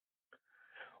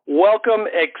Welcome,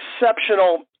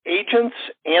 exceptional agents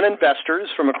and investors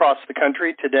from across the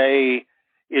country. Today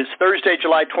is Thursday,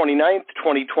 July 29th,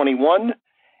 2021,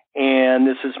 and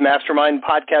this is Mastermind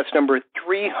Podcast number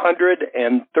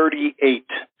 338.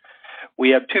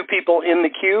 We have two people in the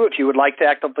queue. If you would like to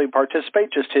actively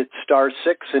participate, just hit *6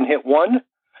 and hit 1.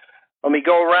 Let me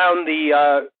go around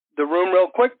the room real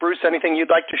quick. Bruce, anything you'd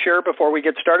like to share before we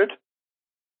get started?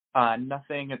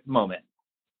 Nothing at the moment.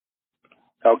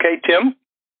 Okay, Tim?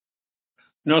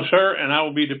 No, sir, and I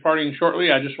will be departing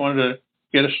shortly. I just wanted to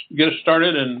get us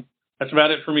started, and that's about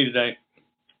it for me today.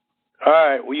 All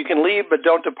right. Well, you can leave, but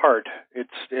don't depart.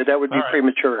 That would be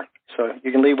premature. So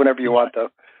you can leave whenever you want,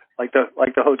 though, like the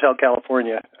Hotel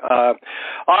California. All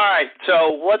right.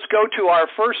 So let's go to our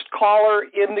first caller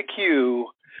in the queue.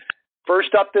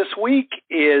 First up this week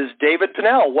is David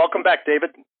Pinnell. Welcome back, David.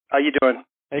 How you doing?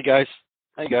 Hey guys.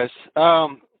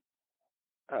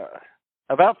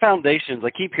 About foundations, I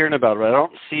keep hearing about it. I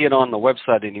don't see it on the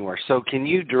website anywhere. So can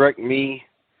you direct me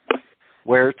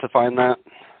where to find that?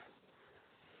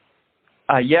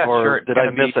 Yeah, or sure. Did I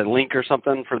miss a link or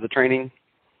something for the training?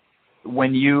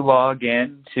 When you log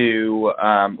into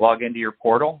your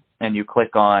portal and you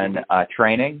click on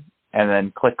training and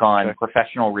then click on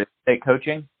professional real estate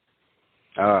coaching.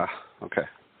 Okay.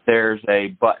 There's a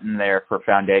button there for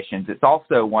foundations. It's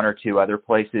also one or two other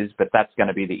places, but that's going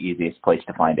to be the easiest place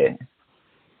to find it.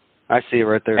 I see it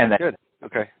right there. And then, good.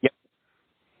 Okay. Yep.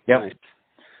 Nice.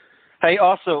 Hey,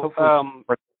 also,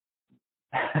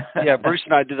 yeah, Bruce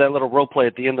and I did that little role play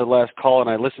at the end of the last call, and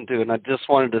I listened to it, and I just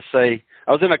wanted to say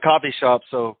I was in a coffee shop,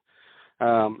 so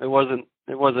it wasn't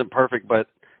perfect, but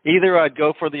either I'd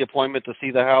go for the appointment to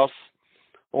see the house,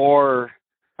 or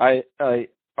I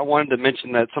wanted to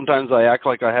mention that sometimes I act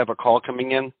like I have a call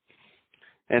coming in,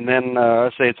 and then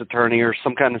I say it's attorney or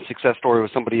some kind of success story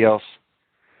with somebody else,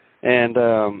 and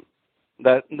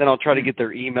then I'll try to get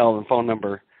their email and phone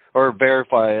number or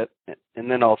verify it, and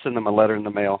then I'll send them a letter in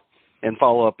the mail and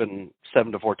follow up in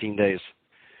 7 to 14 days.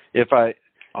 If I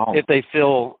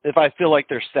feel like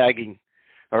they're sagging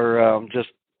or just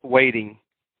waiting,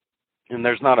 and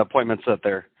there's not an appointment set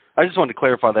there. I just wanted to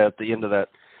clarify that at the end of that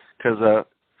because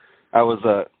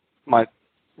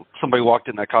somebody walked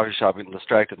in that coffee shop and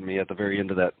distracted me at the very end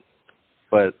of that.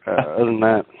 But other than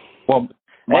that, well.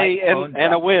 Hey,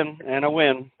 and a win,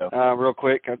 real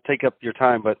quick. I'll take up your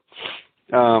time, but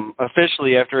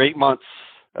officially after 8 months,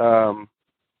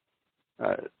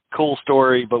 cool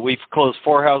story, but we've closed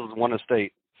 4 houses, 1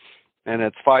 estate, and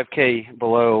it's $5K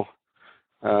below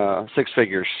 6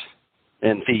 figures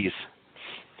in fees.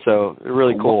 So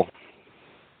really cool.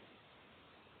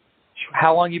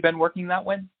 How long you been working that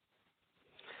way?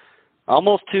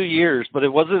 Almost 2 years, but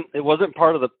it wasn't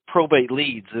part of the probate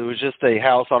leads. It was just a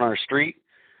house on our street.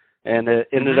 And it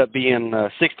ended up being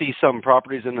 60-some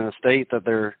properties in an estate that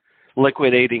they're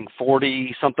liquidating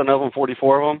 40-something of them,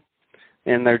 44 of them,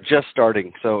 and they're just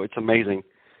starting. So it's amazing.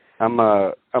 I'm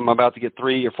about to get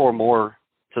 3 or 4 more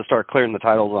to start clearing the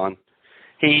titles on.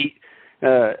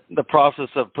 The process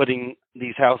of putting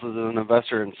these houses as an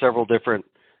investor in several different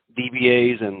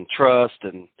DBAs and trust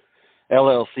and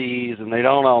LLCs, and they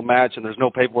don't all match, and there's no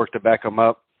paperwork to back them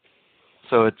up.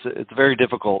 So it's very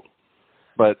difficult.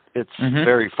 But it's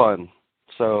very fun.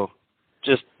 So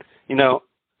just,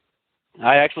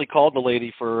 I actually called the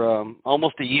lady for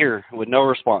almost a year with no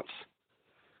response.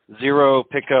 0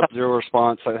 pickup, 0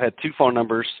 response. I had 2 phone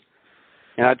numbers,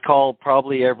 and I'd call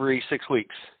probably every 6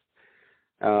 weeks.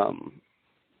 I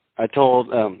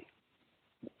told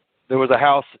there was a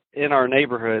house in our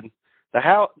neighborhood. The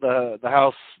house,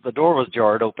 the door was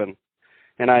jarred open,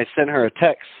 and I sent her a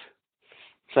text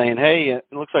saying, hey, it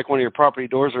looks like one of your property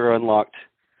doors are unlocked,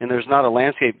 and there's not a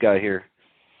landscape guy here.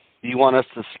 Do you want us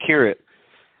to secure it?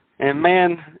 And,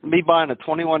 man, me buying a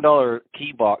 $21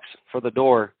 key box for the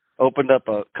door opened up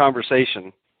a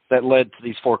conversation that led to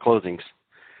these 4 closings.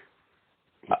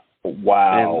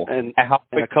 Wow. And a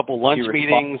couple lunch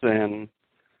meetings, and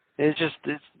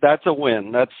that's a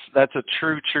win. That's a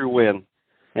true win.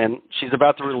 And she's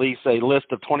about to release a list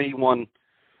of 21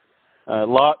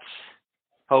 lots,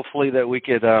 hopefully, that we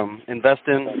could invest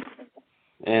in,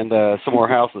 and some more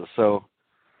houses. So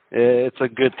it's a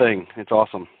good thing. It's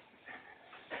awesome.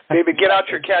 David, get out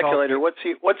your calculator. What's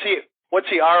the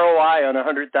ROI on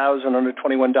 $100,000 on a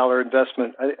 $21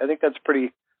 investment? I think that's pretty.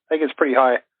 I think it's pretty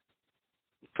high.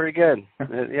 Pretty good.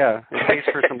 Yeah, it pays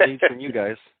for some leads from you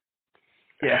guys.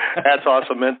 Yeah, that's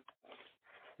awesome, man.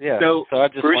 Yeah. So I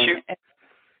just Bruce,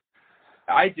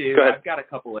 I do. I've got a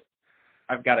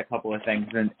couple of things,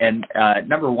 and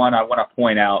number one, I want to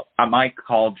point out my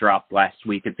call dropped last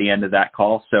week at the end of that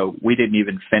call, so we didn't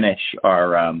even finish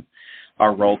our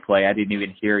our role play. I didn't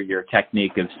even hear your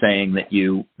technique of saying that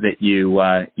you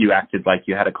acted like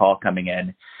you had a call coming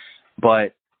in.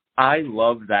 But I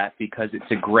love that because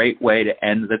it's a great way to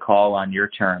end the call on your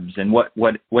terms. And what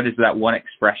is that one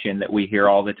expression that we hear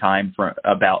all the time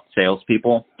about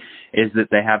salespeople is that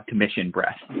they have commission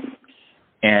breath.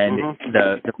 And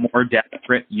the more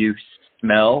desperate you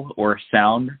smell or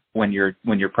sound when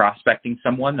you're prospecting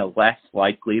someone, the less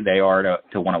likely they are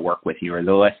to want to work with you, or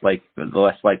the less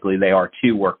likely they are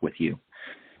to work with you.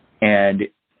 And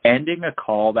ending a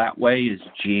call that way is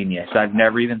genius. I've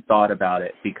never even thought about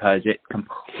it because it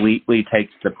completely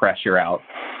takes the pressure out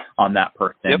on that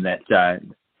person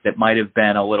that might have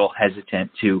been a little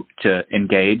hesitant to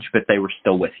engage, but they were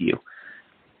still with you.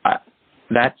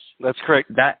 That's correct.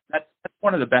 That's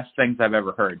one of the best things I've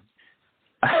ever heard.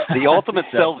 The ultimate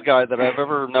sales guy that I've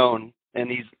ever known, and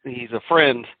he's a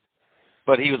friend,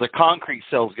 but he was a concrete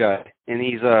sales guy, and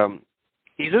he's in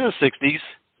his 60s,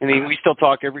 and we still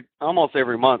talk almost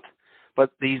every month.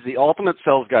 But he's the ultimate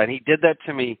sales guy, and he did that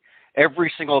to me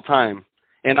every single time.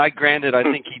 And I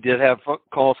think he did have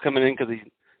calls coming in because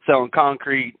he's selling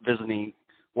concrete, visiting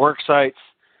work sites.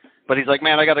 But he's like,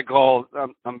 man, I got to call.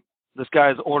 This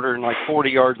guy's ordering like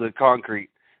 40 yards of concrete.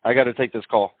 I got to take this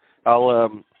call.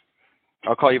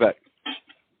 I'll call you back.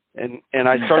 And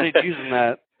I started using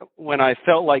that when I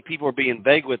felt like people were being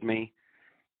vague with me,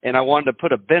 and I wanted to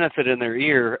put a benefit in their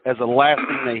ear as the last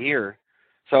thing they hear.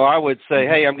 So I would say,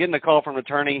 hey, I'm getting a call from an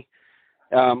attorney.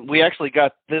 We actually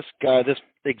got this guy, this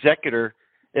executor.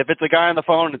 If it's a guy on the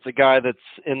phone, it's a guy that's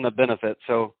in the benefit.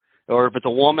 So, or if it's a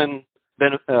woman,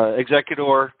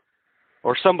 executor,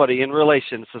 or somebody in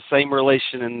relation, it's the same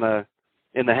relation in the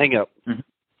hang-up. Mm-hmm.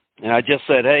 And I just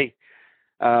said, hey,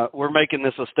 we're making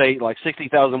this estate like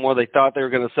 $60,000 more. They thought they were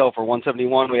going to sell for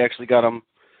 $171. We actually got them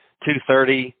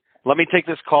 $230. Let me take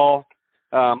this call.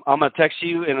 I'm going to text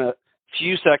you in a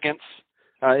few seconds.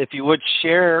 If you would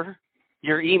share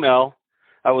your email,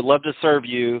 I would love to serve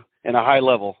you in a high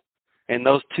level. And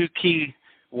those two key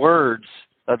words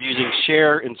of using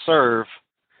share and serve,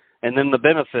 and then the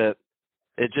benefit,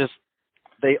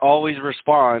 they always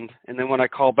respond. And then when I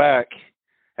call back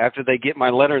after they get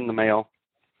my letter in the mail,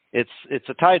 it's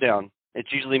a tie down.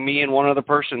 It's usually me and one other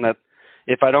person that,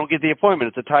 if I don't get the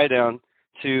appointment, it's a tie down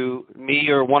to me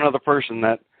or one other person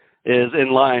that is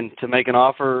in line to make an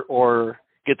offer or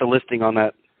get the listing on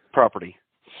that property.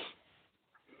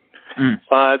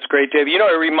 That's great, Dave. You know,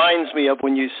 it reminds me of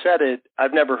when you said it.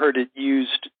 I've never heard it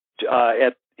used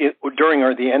during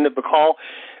or the end of the call.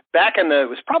 Back it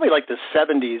was probably like the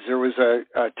 70s. There was a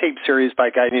tape series by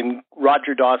a guy named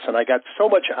Roger Dawson. I got so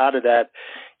much out of that.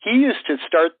 He used to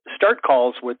start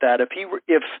calls with that.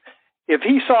 If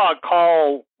he saw a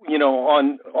call,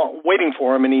 on waiting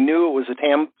for him, and he knew it was a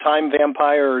time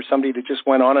vampire or somebody that just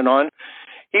went on,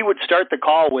 he would start the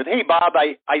call with, "Hey, Bob,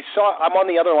 I'm on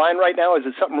the other line right now. Is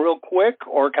it something real quick,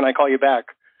 or can I call you back?"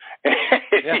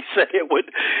 He said it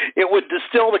would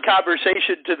distill the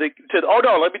conversation to oh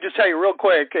no, let me just tell you real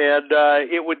quick, and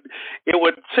it would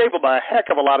save him a heck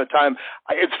of a lot of time.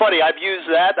 It's funny, I've used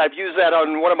that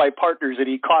on one of my partners, and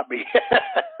he caught me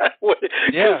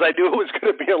because I knew it was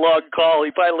going to be a long call.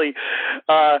 He finally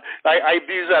I've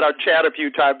used that on chat a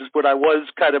few times when I was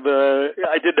kind of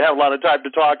I didn't have a lot of time to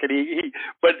talk, and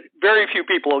but very few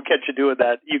people will catch you doing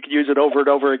that. You can use it over and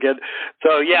over again.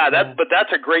 So yeah, but that's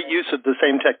a great use of the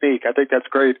same technique. I think that's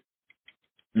great.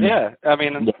 Yeah, I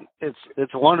mean,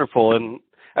 it's wonderful, and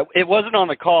it wasn't on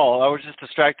the call. I was just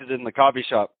distracted in the coffee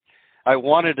shop. I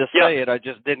wanted to say it, I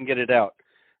just didn't get it out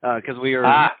because we were.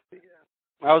 I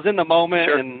was in the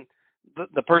moment, and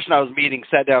the person I was meeting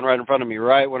sat down right in front of me,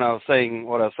 right when I was saying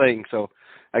what I was saying. So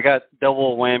I got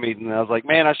double whammied, and I was like,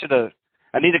 man,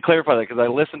 I need to clarify that because I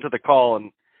listened to the call,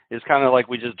 and it's kind of like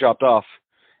we just dropped off,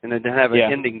 and it didn't have an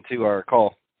ending to our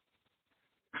call.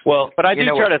 Well, but I do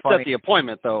try to set the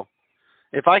appointment, though.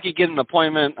 If I could get an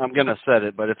appointment, I'm going to set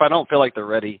it. But if I don't feel like they're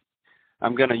ready,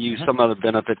 I'm going to use some other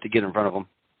benefit to get in front of them.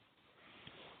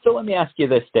 So let me ask you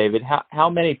this, David. How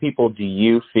many people do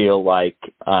you feel like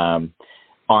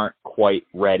aren't quite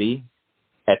ready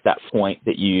at that point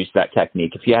that you use that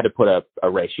technique? If you had to put a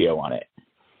ratio on it.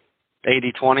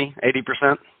 80-20,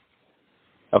 80%.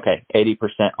 Okay, 80%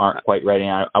 aren't quite ready.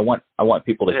 I want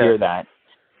people to hear that.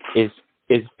 Is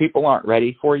people aren't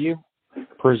ready for you,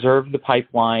 preserve the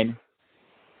pipeline.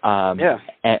 And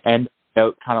kind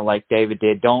of like David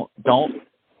did, don't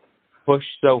push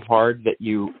so hard that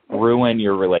you ruin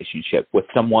your relationship with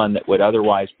someone that would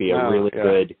otherwise be a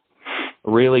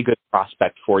really good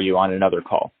prospect for you on another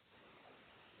call.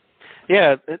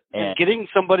 Yeah, getting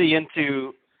somebody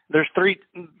into there's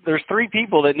three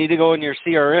people that need to go in your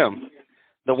CRM.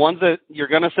 The ones that you're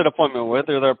going to set appointment with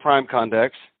are their prime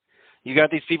contacts. You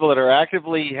got these people that are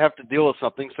actively have to deal with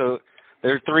something, so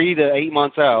they're 3 to 8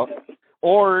 months out.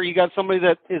 Or you got somebody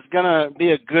that is going to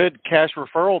be a good cash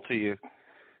referral to you,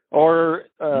 or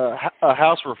a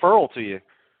house referral to you.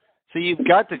 So you've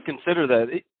got to consider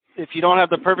that. If you don't have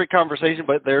the perfect conversation,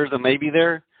 but there's a maybe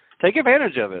there, take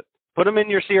advantage of it. Put them in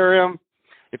your CRM.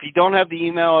 If you don't have the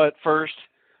email at first,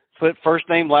 put first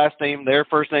name, last name, their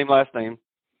first name, last name,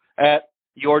 at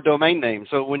your domain name.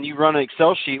 So when you run an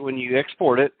Excel sheet, when you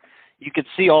export it, you could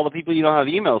see all the people you don't have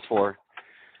emails for.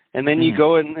 And then you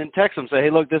go and text them, say, hey,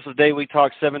 look, this is Dave. We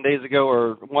talked 7 days ago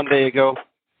or 1 day ago.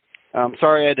 I'm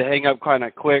sorry I had to hang up kind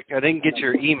of quick. I didn't get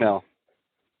your email.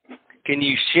 Can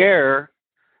you share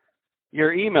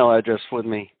your email address with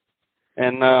me?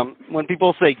 And when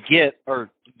people say get or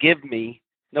give me,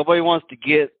 nobody wants to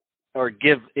get or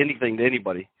give anything to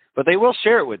anybody, but they will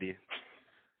share it with you.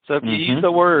 So if you use the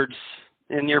words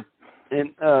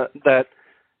that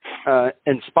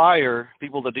inspire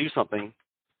people to do something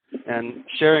and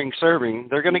sharing, serving,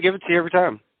 they're going to give it to you every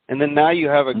time. And then now you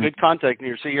have a good contact in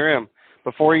your CRM.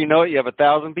 Before you know it, you have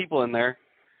 1,000 people in there,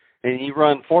 and you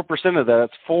run 4% of that.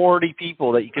 That's 40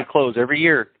 people that you could close every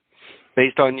year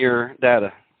based on your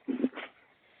data.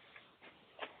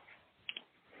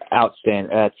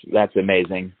 Outstanding. That's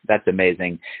amazing. That's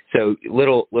amazing. So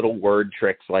little word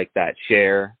tricks like that.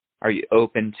 Share. Are you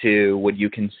open to? Would you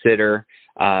consider?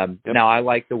 Now, I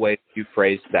like the way you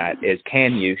phrased that. Is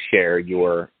can you share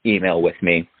your email with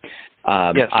me?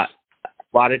 Yes.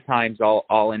 A lot of times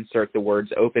I'll insert the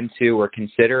words open to or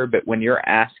consider, but when you're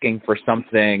asking for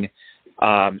something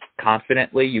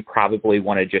confidently, you probably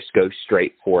want to just go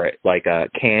straight for it. Like,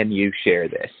 can you share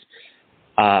this?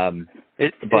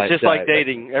 It's just like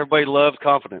dating. Everybody loves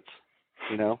confidence,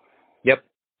 you know? Yep,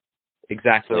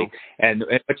 exactly. So, and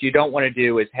what you don't want to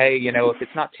do is, hey, if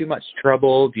it's not too much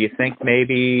trouble, do you think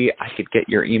maybe I could get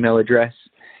your email address?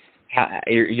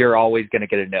 You're always going to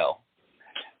get a no.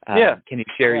 Yeah. Can you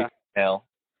share your email?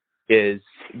 Is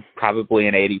probably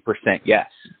an 80% yes.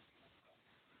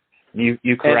 You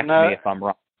correct me if I'm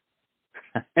wrong.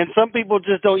 And some people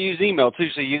just don't use email too,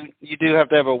 so you do have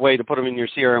to have a way to put them in your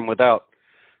CRM without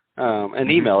an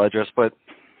email address, but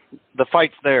the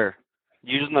fight's there.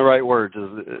 Using the right words,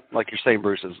 is, like you're saying,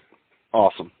 Bruce, is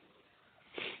awesome.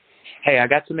 Hey, I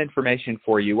got some information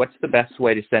for you. What's the best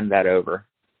way to send that over?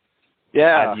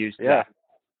 Yeah, I've used that.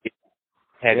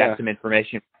 Hey, I got some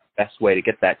information. Best way to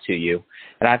get that to you.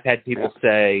 And I've had people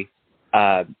say,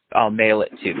 I'll mail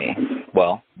it to me.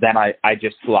 Well, then I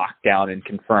just lock down and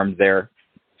confirm their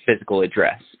physical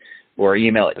address, or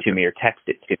email it to me or text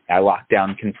it to me. I lock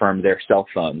down and confirm their cell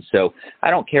phone. So I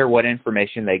don't care what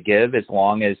information they give as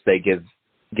long as they give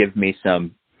me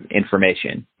some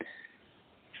information.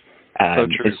 So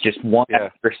true. It's just one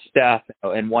extra step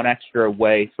and one extra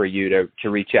way for you to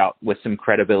reach out with some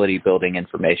credibility building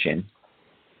information.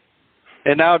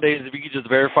 And nowadays, if you could just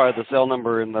verify the cell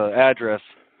number and the address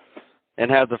and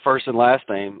have the first and last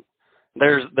name,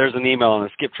 there's an email and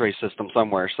a skip trace system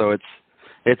somewhere. So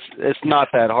it's not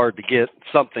that hard to get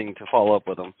something to follow up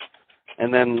with them.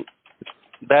 And then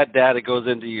that data goes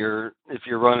into if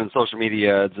you're running social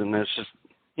media ads, and it's just,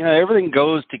 everything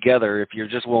goes together if you're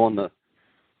just willing to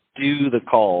do the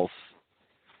calls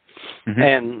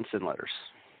and send letters.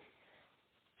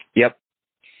 Yep.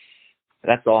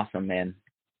 That's awesome, man.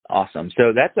 Awesome.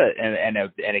 So that's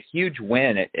a huge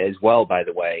win as well, by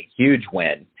the way. Huge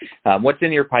win. What's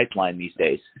in your pipeline these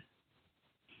days?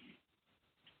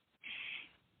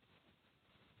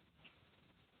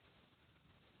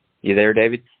 You there,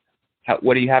 David?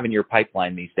 What do you have in your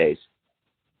pipeline these days?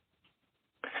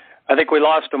 I think we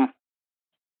lost him.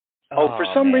 For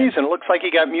some reason, it looks like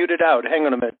he got muted out. Hang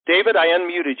on a minute. David, I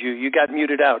unmuted you. You got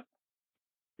muted out.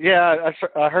 Yeah,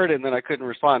 I heard it, and then I couldn't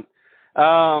respond.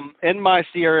 In my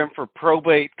CRM for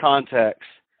probate contacts,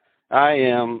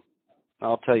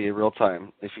 I'll tell you real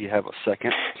time if you have a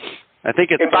second. I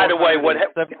think it's. And by the way,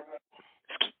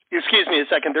 excuse me a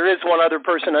second. There is one other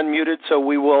person unmuted, so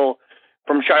we will,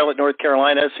 from Charlotte, North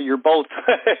Carolina. So you're both.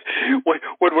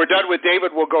 When we're done with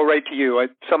David, we'll go right to you.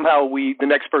 Somehow the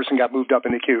next person got moved up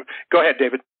in the queue. Go ahead,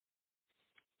 David.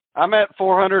 I'm at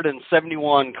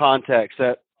 471 contacts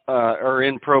that are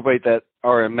in probate that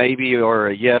are a maybe or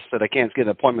a yes that I can't get an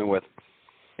appointment with,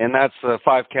 and that's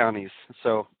 5 counties.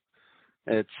 So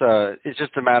it's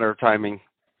just a matter of timing,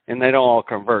 and they don't all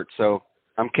convert. So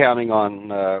I'm counting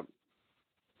on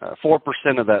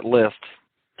 4% of that list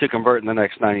to convert in the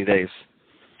next 90 days.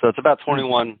 So it's about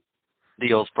 21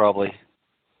 deals probably.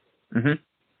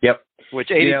 Yep. Which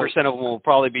 80% of them will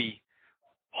probably be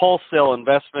wholesale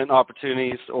investment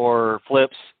opportunities or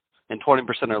flips, and 20%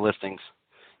 are listings.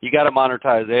 you got to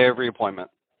monetize every appointment.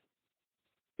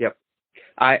 Yep.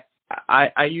 I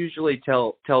usually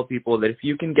tell people that if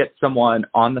you can get someone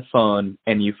on the phone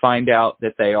and you find out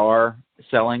that they are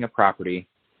selling a property,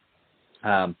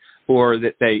 or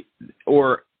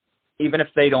even if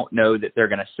they don't know that they're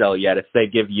going to sell yet, if they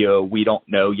give you a "we don't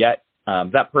know yet,"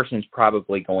 that person's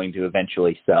probably going to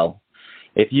eventually sell.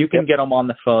 If you can get them on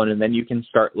the phone and then you can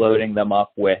start loading them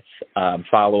up with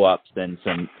follow-ups and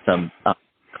some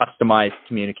customized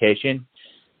communication,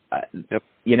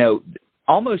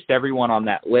 almost everyone on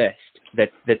that list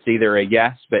that's either a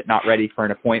yes but not ready for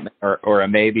an appointment, or a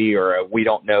maybe, or a we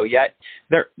don't know yet,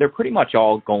 they're pretty much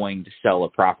all going to sell a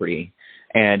property.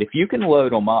 And if you can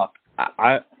load them up,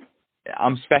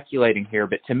 I'm speculating here,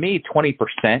 but to me,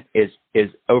 20% is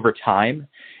over time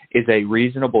is a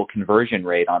reasonable conversion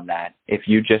rate on that. If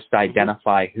you just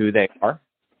identify who they are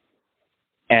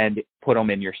and put them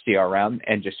in your CRM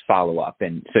and just follow up.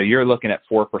 And so you're looking at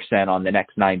 4% on the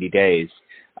next 90 days.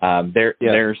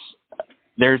 There's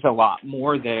a lot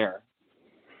more there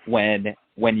when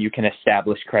you can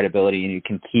establish credibility and you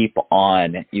can keep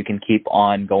on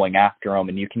going after them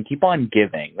and you can keep on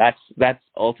giving. That's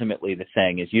ultimately the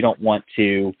thing, is you don't want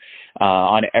to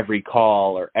on every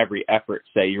call or every effort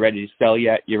say, "You ready to sell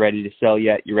yet? You ready to sell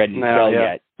yet? You ready to sell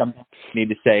yet?" Sometimes you need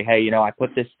to say, "Hey, I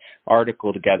put this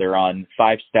article together on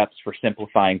 5 steps for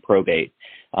simplifying probate.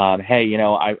 Hey,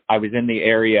 I was in the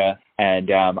area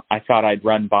and I thought I'd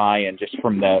run by and just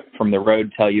from the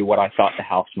road tell you what I thought the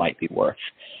house might be worth.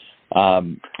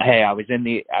 Hey, I was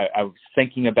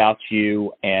thinking about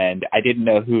you and I didn't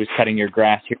know who was cutting your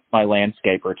grass. Here's my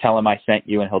landscaper. Tell him I sent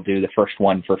you and he'll do the first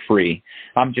one for free."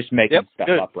 I'm just making stuff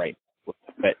up right now.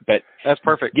 But that's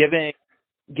perfect.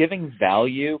 Giving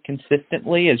value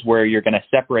consistently is where you're going to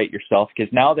separate yourself, because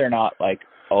now they're not like,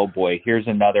 "Oh boy, here's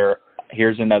another ask.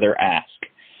 Here's another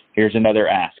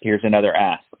ask. Here's another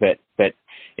ask." But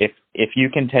if you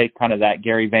can take kind of that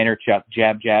Gary Vaynerchuk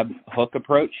jab hook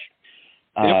approach,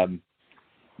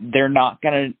 they're not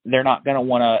gonna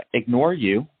want to ignore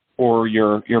you or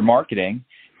your marketing,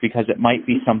 because it might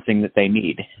be something that they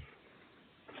need.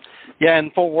 Yeah,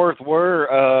 in Fort Worth, we're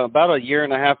about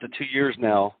 1.5 to 2 years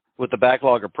now with the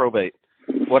backlog of probate,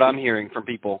 what I'm hearing from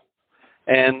people.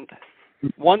 And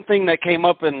one thing that came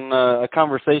up in a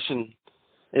conversation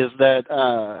is that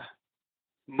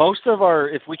most of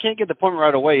if we can't get the appointment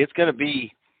right away, it's going to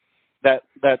be that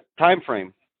time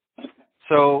frame.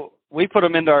 So we put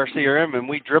them into our CRM and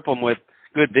we drip them with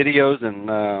good videos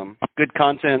and good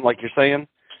content, like you're saying.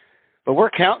 But we're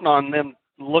counting on them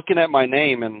looking at my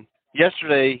name. And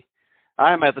yesterday,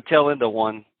 I'm at the tail end of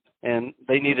one, and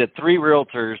they needed 3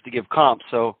 realtors to give comps.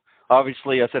 So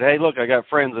obviously I said, "Hey, look, I got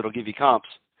friends that'll give you comps."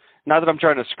 Not that I'm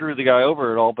trying to screw the guy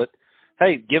over at all, but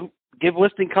hey, give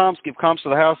listing comps, give comps to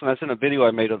the house, and I sent a video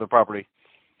I made of the property.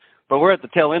 But we're at the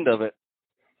tail end of it.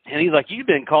 And he's like, "You've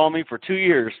been calling me for 2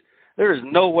 years. There is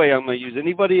no way I'm going to use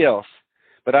anybody else,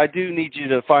 but I do need you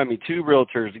to find me 2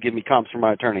 realtors to give me comps for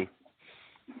my attorney."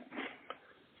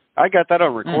 I got that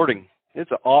on recording.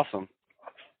 It's awesome.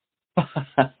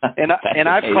 And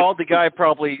I've called the guy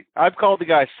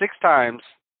 6 times,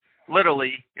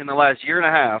 literally, in the last 1.5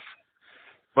 years.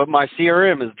 But my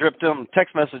CRM has dripped him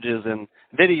text messages and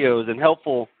videos and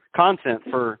helpful content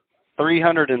for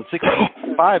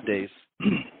 365 days.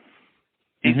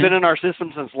 He's been in our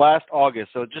system since last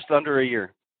August, so just under a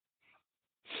year.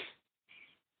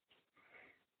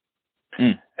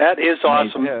 That is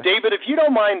awesome. Yeah. David, if you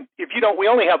don't mind, we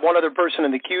only have one other person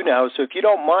in the queue now, so if you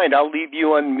don't mind, I'll leave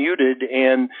you unmuted,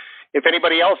 and if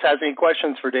anybody else has any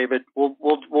questions for David,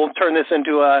 we'll turn this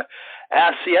into a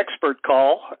Ask the Expert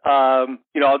call. I'll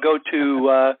go to,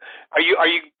 are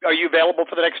you available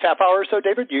for the next half hour or so,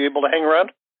 David? Are you able to hang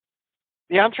around?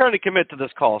 Yeah, I'm trying to commit to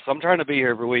this call, so I'm trying to be here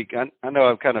every week. I know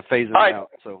I'm kind of phasing out,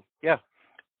 so yeah.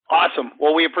 Awesome.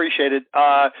 Well, we appreciate it.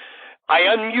 I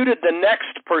unmuted the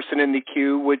next person in the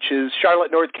queue, which is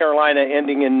Charlotte, North Carolina,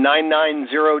 ending in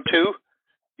 9902.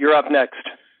 You're up next.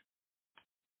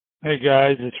 Hey,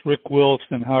 guys. It's Rick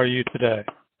Wilson. How are you today?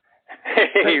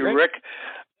 Hey, Rick.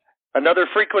 Another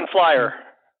frequent flyer.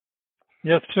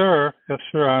 Yes, sir. Yes,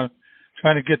 sir. I'm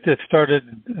trying to get this started,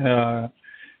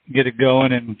 get it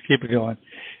going, and keep it going.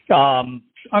 I'm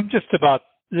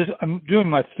doing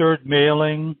my 3rd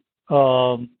mailing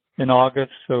in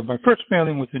August. So my first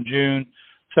mailing was in June,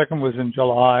 second was in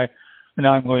July, and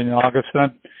now I'm going in August.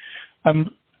 And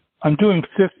I'm doing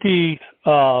 50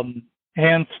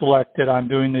 hand selected. I'm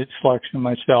doing the selection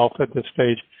myself at this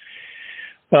stage.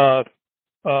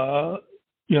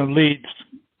 Leads,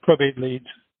 probate leads,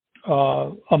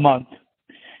 a month.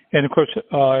 And of course,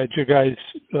 at your guys'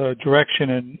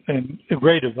 direction and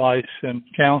great advice and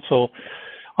counsel,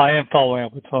 I am following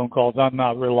up with phone calls. I'm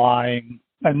not relying.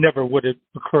 I never would have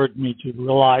occurred to me to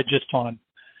rely just on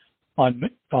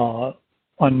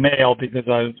mail, because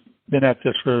I've been at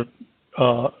this for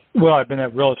I've been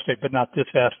at real estate, but not this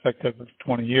aspect of it for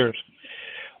 20 years.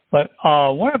 But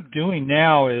what I'm doing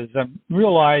now is I'm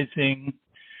realizing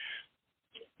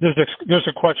there's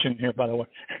a question here, by the way.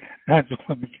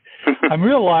 I'm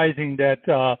realizing that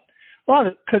a lot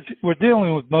of, because we're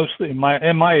dealing with mostly in my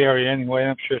area anyway,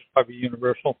 I'm sure it's probably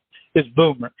universal, is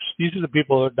boomers. These are the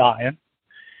people who are dying,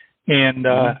 and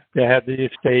they have the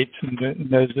estates, and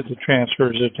those are the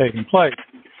transfers that are taking place.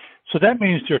 So that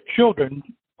means their children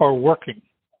are working.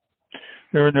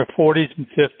 They're in their 40s and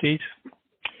 50s,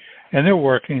 and they're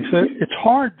working. So it's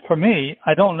hard for me.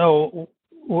 I don't know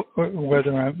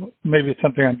whether maybe it's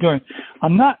something I'm doing.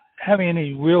 I'm not having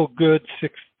any real good,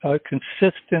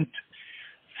 consistent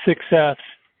success.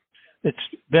 It's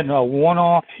been a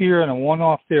one-off here and a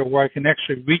one-off there where I can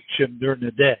actually reach them during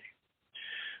the day.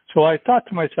 So I thought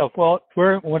to myself, well,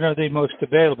 when are they most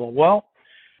available? Well,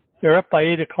 they're up by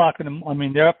 8 o'clock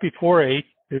they're up before 8.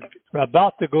 They're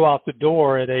about to go out the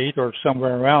door at 8 or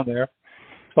somewhere around there.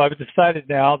 So I've decided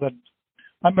now that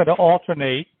I'm going to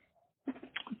alternate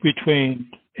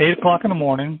between 8 o'clock in the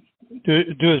morning, do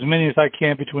as many as I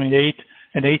can between 8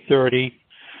 and 8:30.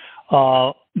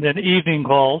 Then evening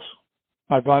calls.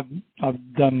 I've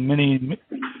done many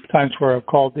times where I've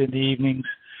called in the evenings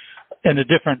in a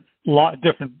different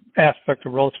aspect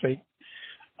of real estate,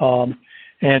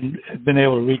 and been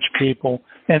able to reach people.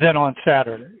 And then on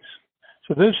Saturdays.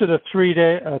 So those are the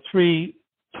 3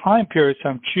 time periods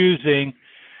I'm choosing,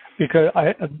 because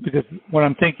what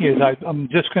I'm thinking is I'm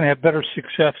just going to have better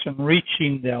success in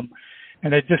reaching them.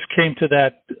 And I just came to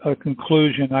that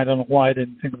conclusion. I don't know why I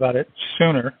didn't think about it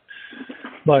sooner,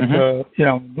 but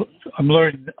I'm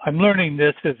learning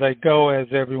this as I go, as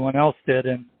everyone else did,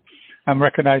 and I'm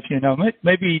recognizing,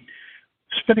 maybe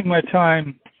spending my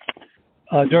time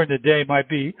during the day might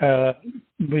be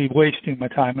wasting my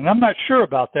time, and I'm not sure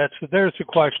about that. So there's the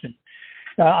question.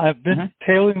 I've been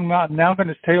tailoring. Now I'm going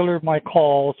to tailor my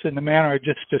calls in the manner I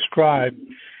just described.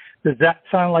 Does that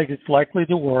sound like it's likely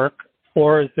to work,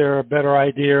 or is there a better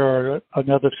idea or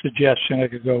another suggestion I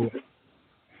could go with?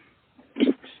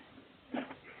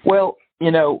 Well,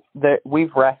 that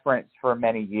we've referenced for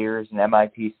many years an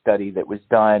MIT study that was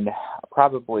done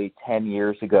probably 10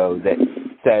 years ago that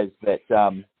says that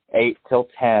 8 till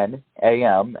 10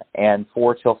 a.m. and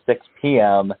 4 till 6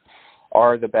 p.m.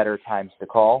 are the better times to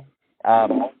call.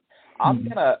 I'm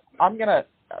gonna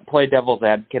play devil's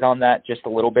advocate on that just a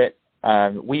little bit.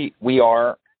 We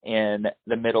are in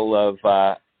the middle of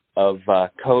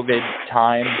COVID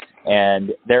times,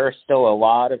 and there are still a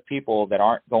lot of people that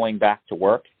aren't going back to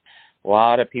work. A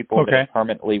lot of people that are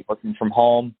permanently working from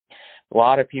home. A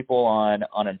lot of people on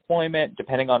unemployment.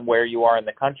 Depending on where you are in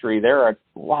the country, there are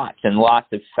lots and lots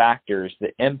of factors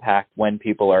that impact when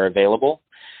people are available.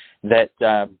 That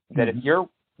if you're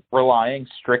relying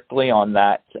strictly on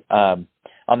that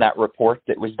report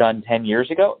that was done 10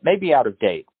 years ago, it may be out of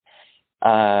date.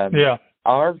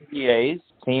 Our VAs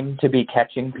seem to be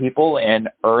catching people in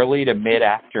early to mid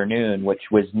afternoon,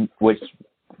 which was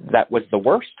the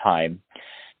worst time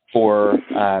for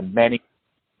many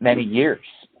years.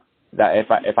 That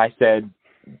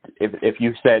if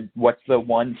you said what's the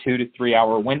 1, 2 to 3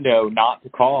 hour window not to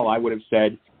call, I would have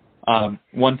said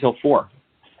 1 till 4.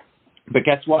 But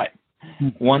guess what?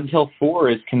 1 till 4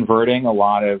 is converting a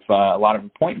lot of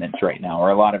appointments right now, or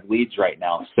a lot of leads right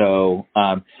now. So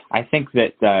I think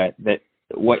that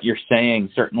what you're saying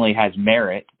certainly has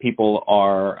merit. People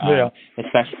are,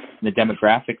 especially in the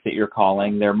demographics that you're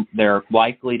calling, they're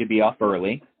likely to be up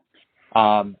early.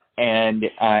 And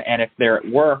if they're at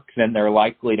work, then they're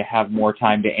likely to have more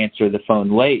time to answer the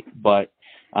phone late. But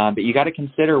you got to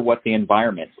consider what the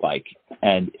environment's like.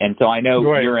 And so I know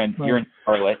you're in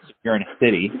Charlotte, you're in a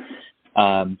city,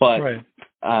 but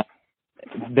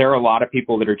there are a lot of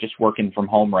people that are just working from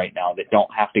home right now that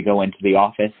don't have to go into the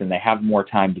office, and they have more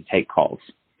time to take calls.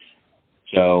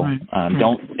 So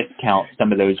don't discount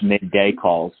some of those midday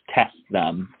calls. Test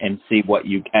them and see what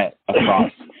you get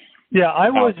across. Yeah, I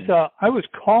was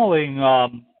calling,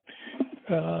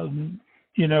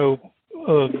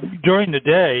 during the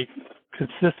day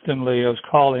consistently. I was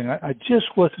calling. I just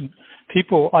wasn't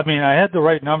people. I mean, I had the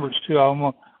right numbers too.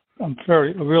 I'm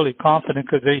really confident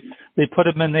because they put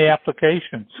them in the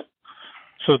applications,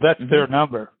 so that's their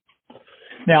number.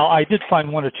 Now, I did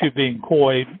find 1 or 2 being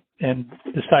coy and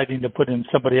deciding to put in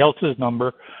somebody else's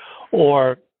number,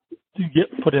 or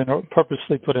to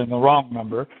purposely put in the wrong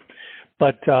number.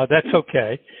 But that's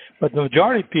okay. But the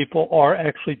majority of people are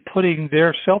actually putting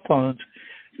their cell phones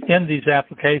in these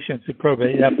applications, the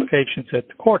probate applications at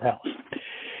the courthouse.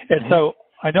 And so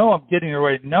I know I'm getting the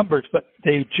right numbers, but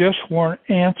they just weren't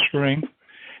answering.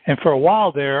 And for a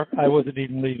while there, I wasn't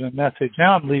even leaving a message.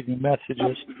 Now I'm leaving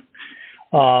messages.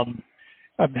 I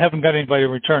haven't got anybody to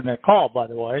return that call, by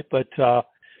the way, but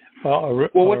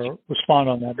respond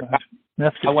on that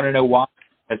message. I want to know why,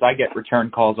 as I get return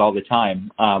calls all the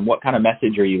time. What kind of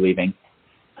message are you leaving?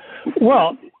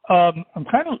 Well, I'm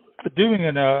kind of doing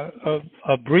an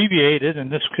abbreviated,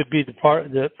 and this could be the part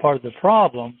of the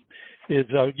problem, is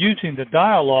using the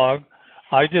dialogue.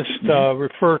 I just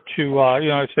refer to,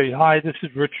 I say, hi, this is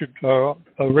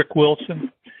Rick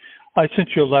Wilson. I sent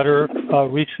you a letter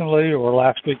recently or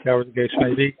last week, however the case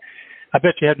may be. I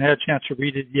bet you haven't had a chance to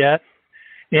read it yet.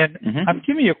 And I'm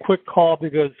giving you a quick call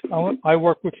because I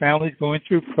work with families going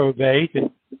through probate and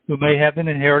who may have an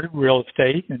inherited real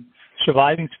estate and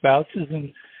surviving spouses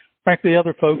and, frankly,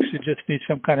 other folks who just need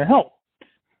some kind of help.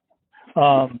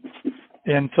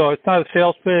 And so it's not a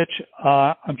sales pitch.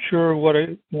 I'm not sure what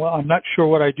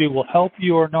I do will help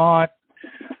you or not.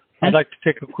 I'd like to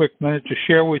take a quick minute to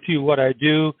share with you what I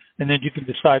do, and then you can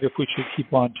decide if we should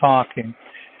keep on talking.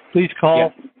 Please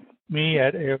call me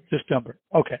at this number.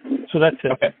 Okay, so that's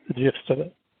it, the gist of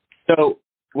it. So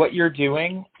what you're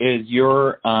doing is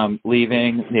you're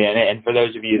leaving, and for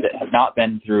those of you that have not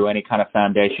been through any kind of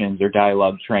foundations or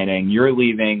dialogue training, you're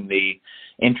leaving the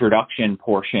introduction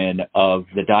portion of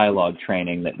the dialogue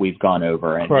training that we've gone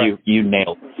over, and you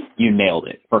nailed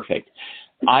it. Perfect.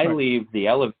 I leave the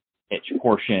elevator pitch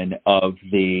portion of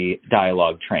the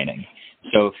dialogue training.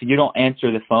 So if you don't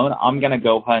answer the phone, I'm going to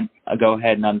go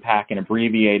ahead and unpack an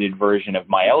abbreviated version of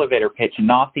my elevator pitch,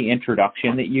 not the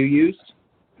introduction that you used,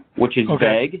 which is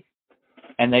vague,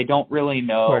 and they don't really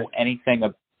know anything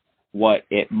about what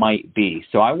it might be.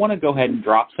 So I want to go ahead and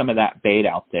drop some of that bait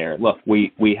out there. Look,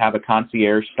 we have a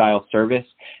concierge style service.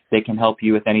 They can help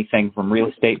you with anything from real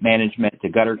estate management to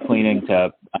gutter cleaning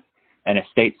to an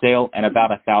estate sale and about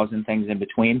 1,000 things in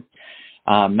between.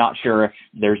 Not sure if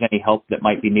there's any help that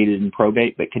might be needed in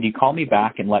probate, but could you call me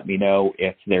back and let me know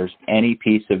if there's any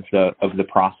piece of the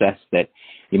process that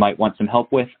you might want some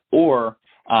help with? Or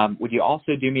would you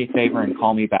also do me a favor and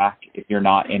call me back if you're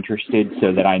not interested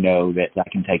so that I know that I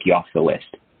can take you off the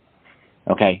list?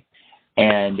 Okay.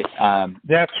 And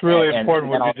that's really important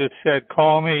what you just said.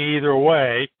 Call me either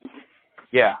way.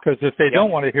 Yeah. Because if they don't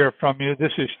want to hear from you,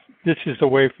 this is a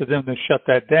way for them to shut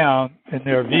that down in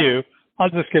their view. I'll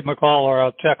just give them a call or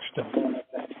I'll text them.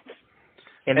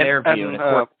 In their view, and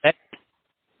we're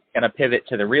going to pivot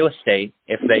to the real estate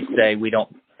if they say we don't.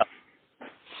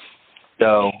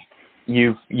 So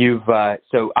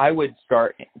so I would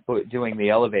start doing the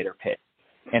elevator pitch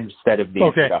instead of the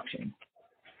introduction.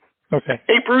 Okay.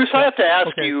 Hey, Bruce, I have to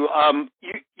ask you.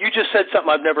 You just said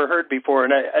something I've never heard before,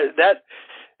 and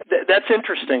that's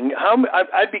interesting.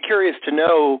 I'd be curious to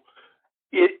know.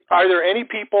 Are there any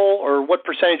people, or what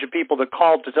percentage of people that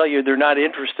call to tell you they're not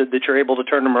interested, that you're able to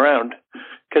turn them around?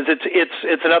 Because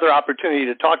it's another opportunity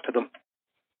to talk to them.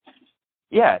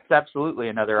 Yeah, it's absolutely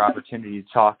another opportunity to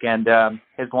talk. And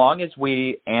as long as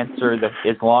we can answer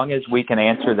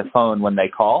the phone when they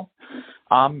call,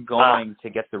 I'm going to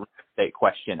get the real estate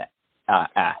question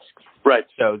asked. Right.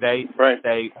 So they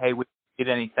say, "Hey, we did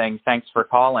anything? Thanks for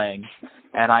calling."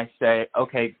 And I say,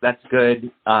 "Okay, that's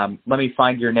good. Let me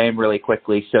find your name really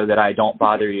quickly so that I don't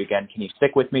bother you again. Can you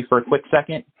stick with me for a quick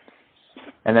second?"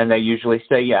 And then they usually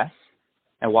say yes.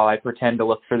 And while I pretend to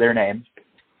look for their name,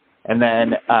 and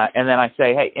then I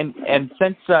say, "Hey, and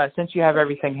since you have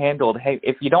everything handled, hey,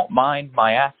 if you don't mind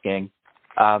my asking,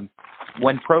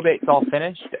 when probate's all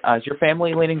finished, is your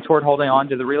family leaning toward holding on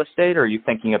to the real estate, or are you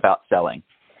thinking about selling?"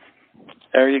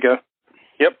 There you go.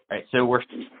 Yep. Right. So we're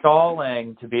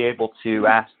stalling to be able to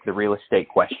ask the real estate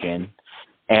question,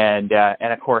 and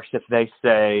of course, if they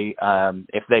say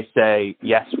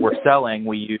yes, we're selling,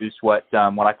 we use what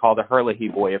I call the Herlihy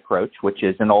Boy approach, which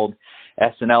is an old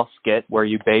SNL skit where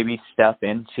you baby step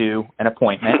into an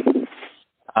appointment.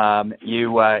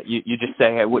 You just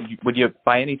say, "Hey, would you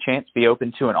by any chance be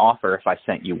open to an offer if I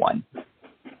sent you one?"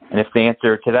 And if the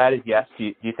answer to that is yes,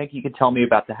 do you think you could tell me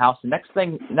about the house? And next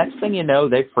thing you know,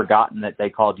 they've forgotten that they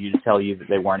called you to tell you that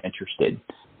they weren't interested.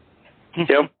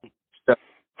 Yep. So,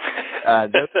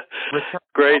 those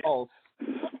return calls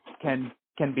can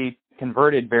be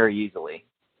converted very easily.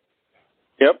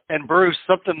 Yep. And Bruce,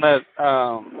 something that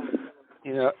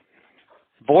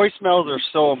voicemails are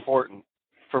so important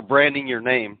for branding your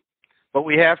name, but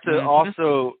we have to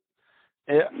also,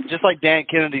 just like Dan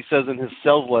Kennedy says in his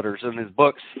sales letters in his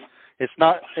books, it's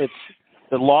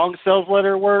the long sales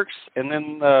letter works, and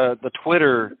then the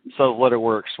Twitter sales letter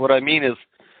works. What I mean is,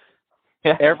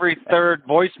 every third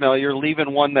voicemail, you're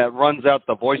leaving one that runs out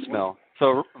the voicemail.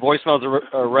 So voicemails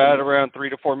are right around 3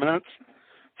 to 4 minutes.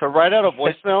 So write out a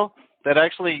voicemail that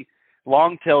actually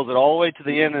long tails it all the way to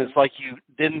the end, and it's like you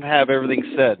didn't have everything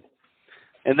said.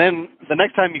 And then the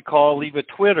next time you call, leave a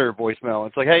Twitter voicemail.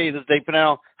 It's like, hey, this is Dave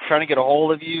Pinnell, trying to get a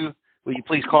hold of you. Will you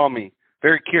please call me?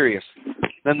 Very curious.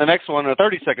 Then the next one, a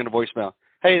 30-second voicemail.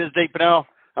 Hey, this is Dave Pinnell.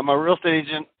 I'm a real estate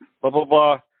agent, blah, blah,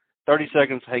 blah. 30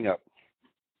 seconds, hang up.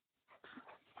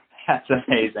 That's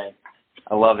amazing.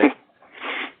 I love it.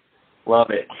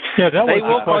 Love it. Yeah, that they was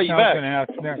will the call you question I was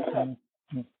back. going to ask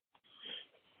next.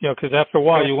 Yeah, because after a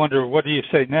while you wonder, what do you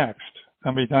say next?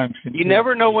 How many times can You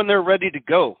never know when they're ready to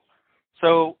go.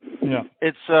 So Yeah.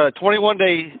 it's a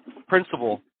 21-day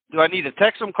principle. Do I need to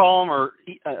text them, call them, or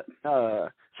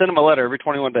send them a letter every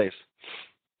 21 days?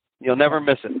 You'll never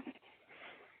miss it.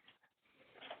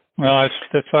 Well,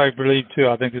 that's what I believe too.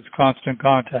 I think it's constant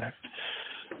contact.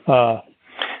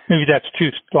 Maybe that's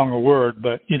too strong a word,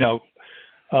 but you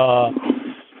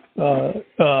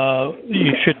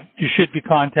should be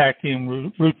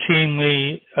contacting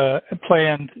routinely,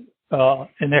 planned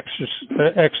and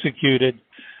executed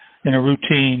in a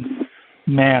routine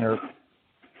manner.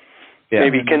 Yeah.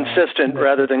 Maybe consistent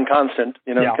rather than constant.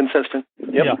 Consistent.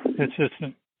 Yep. Yeah,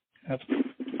 consistent.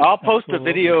 I'll post a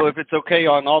video if it's okay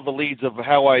on all the leads of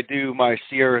how I do my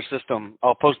Sierra system.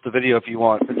 I'll post the video if you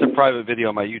want. It's a private video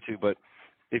on my YouTube, but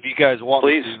if you guys want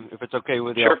me to, if it's okay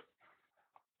with you, sure.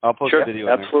 I'll post the video.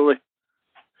 Absolutely.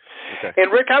 Okay.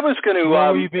 And Rick, I was going to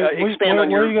expand on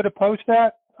where are you going to post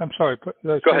that? I'm sorry. Go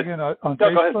ahead. On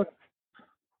Facebook? Go ahead.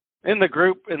 In the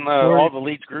group, all the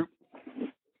leads group.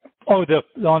 Oh,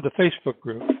 on the Facebook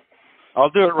group. I'll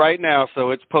do it right now,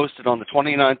 so it's posted on the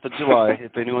 29th of July,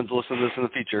 if anyone's listening to this in the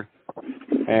future.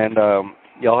 And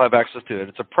y'all have access to it.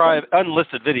 It's a private,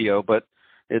 unlisted video, but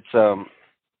it's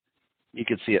you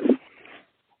can see it.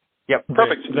 Yep,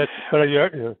 perfect. Okay, so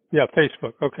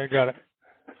Facebook. Okay, got it.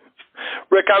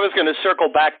 Rick, I was going to circle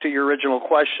back to your original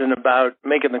question about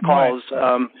making the calls.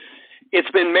 Right. It's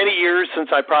been many years since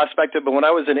I prospected, but when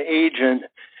I was an agent,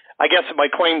 I guess my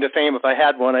claim to fame, if I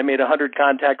had one, I made 100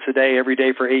 contacts a day, every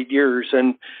day for 8 years.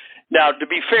 And now, to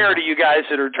be fair to you guys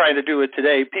that are trying to do it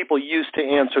today, people used to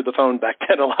answer the phone back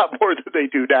then a lot more than they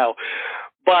do now.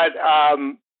 But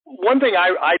one thing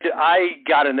I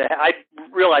got into, I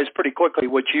realized pretty quickly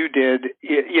what you did.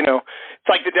 It's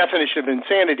like the definition of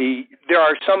insanity. There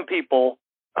are some people.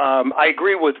 I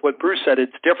agree with what Bruce said.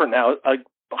 It's different now. A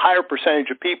higher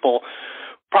percentage of people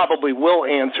probably will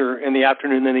answer in the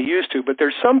afternoon than they used to, but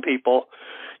there's some people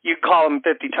you call them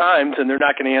 50 times and they're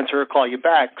not going to answer or call you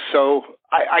back. So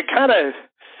I kind of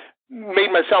made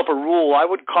myself a rule. I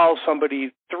would call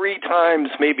somebody 3 times,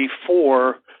 maybe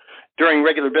 4 during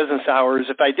regular business hours.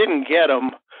 If I didn't get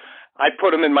them, I'd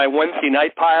put them in my Wednesday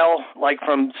night pile, like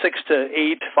from 6 to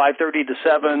 8, 5:30 to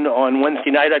 7 on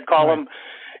Wednesday night, I'd call them.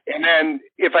 And then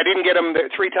if I didn't get them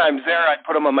 3 times there, I'd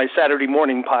put them on my Saturday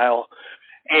morning pile.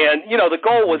 And, the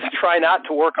goal was to try not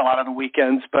to work a lot on the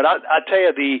weekends. But I'll tell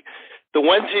you, the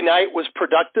Wednesday night was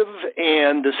productive,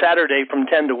 and the Saturday from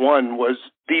 10 to 1 was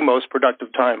the most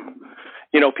productive time.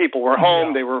 People were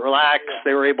home, they were relaxed,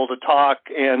 they were able to talk.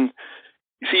 And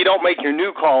so you don't make your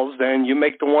new calls then. You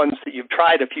make the ones that you've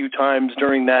tried a few times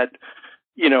during that,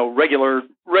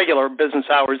 regular business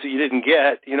hours that you didn't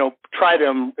get. Try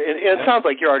them. And it sounds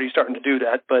like you're already starting to do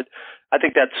that, but I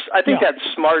think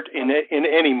that's smart in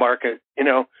any market.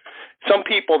 Some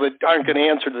people that aren't going to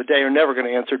answer the day are never going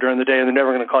to answer during the day, and they're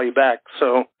never going to call you back.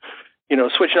 So,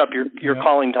 switching up your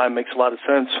calling time makes a lot of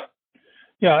sense.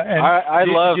 Yeah, and I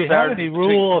love do you Saturday have any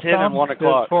rule of 10 and 1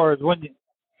 o'clock. As far as when you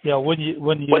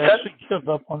actually give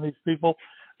up on these people?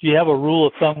 Do you have a rule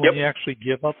of thumb when you actually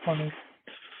give up on these?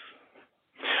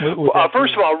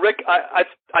 First of all, Rick,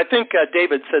 I think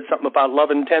David said something about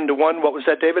loving 10 to 1. What was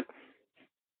that, David?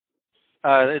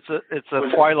 It's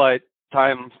a twilight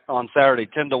time on Saturday.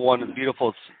 10 to 1 is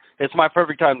beautiful. It's my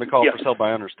perfect time to call for sell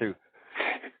by owners too.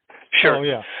 Sure. Oh,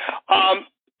 yeah.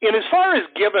 And as far as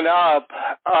giving up,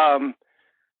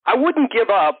 I wouldn't give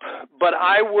up, but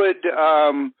I would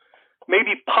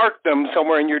maybe park them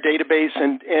somewhere in your database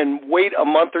and wait a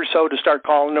month or so to start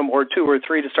calling them, or 2 or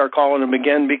 3 to start calling them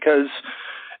again, because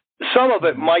some of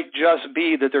it might just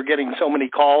be that they're getting so many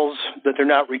calls that they're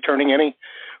not returning any.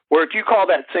 Where if you call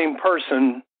that same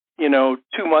person, 2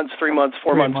 months, 3 months,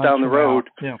 4 months down the road.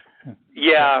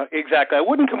 Yeah, exactly. I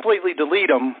wouldn't completely delete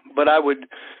them, but I would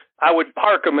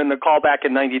park them in the call back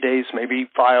in 90 days, maybe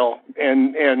file.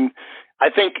 And I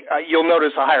think you'll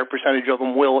notice a higher percentage of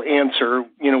them will answer,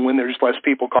 when there's less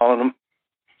people calling them.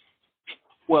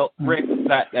 Well, Rick,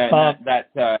 that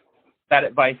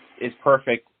advice is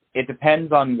perfect. it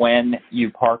depends on when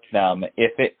you park them.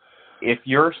 If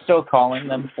you're still calling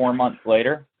them 4 months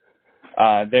later,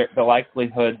 the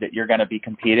likelihood that you're going to be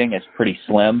competing is pretty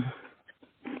slim.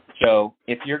 So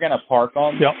if you're going to park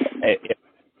them, it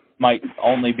might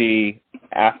only be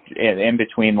in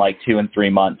between like 2 and 3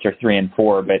 months or 3 and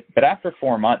 4. But after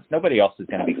 4 months, nobody else is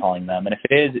going to be calling them. And if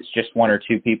it is, it's just 1 or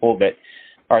 2 people that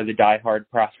are the diehard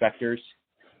prospectors,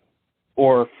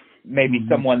 or maybe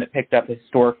someone that picked up a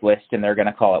historic list and they're going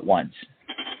to call it once.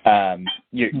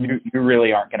 You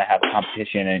really aren't going to have a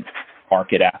competition in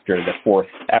market after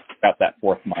about that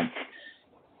 4th month.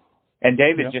 And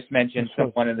David just mentioned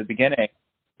someone in the beginning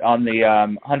on the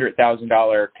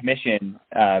 $100,000 commission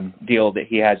deal that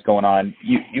he has going on.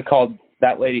 You called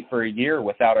that lady for a year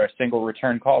without a single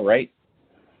return call, right?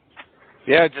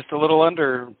 Yeah, just a little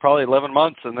under, probably 11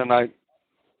 months, and then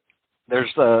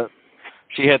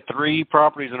she had 3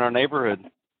 properties in our neighborhood,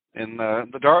 and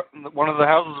one of the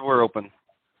houses were open,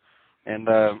 and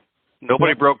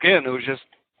nobody broke in.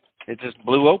 It just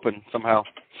blew open somehow,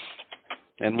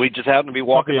 and we just happened to be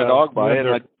walking the dog by it.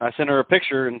 And I sent her a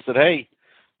picture and said, "Hey,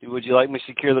 would you like me to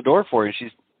secure the door for you?"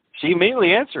 She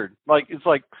immediately answered. It's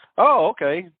like, "Oh,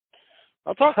 okay,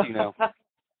 I'll talk to you now."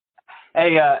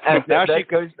 Hey,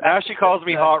 now she calls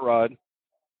me Hot Rod.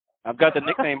 I've got the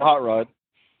nickname Hot Rod.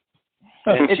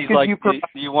 And she's like, do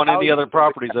you want any other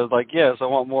properties? I was like, yes, I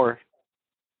want more.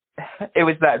 It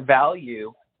was that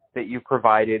value that you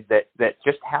provided that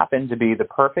just happened to be the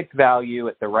perfect value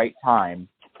at the right time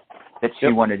that she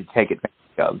wanted to take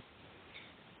advantage of.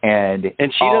 And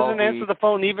she doesn't answer the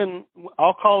phone even.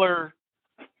 I'll call her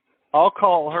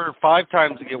 5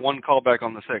 times to get 1 call back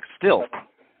on the 6th still.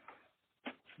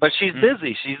 But she's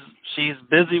busy. She's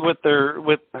busy with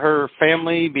her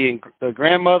family, being a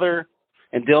grandmother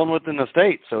and dealing with an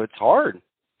estate, so it's hard.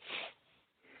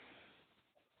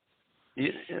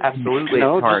 Absolutely,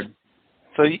 it's hard.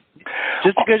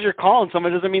 Just because you're calling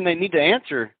somebody doesn't mean they need to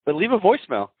answer, but leave a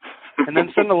voicemail and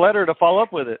then send a letter to follow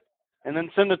up with it, and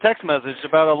then send a text message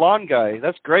about a lawn guy.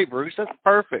 That's great, Bruce. That's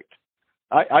perfect.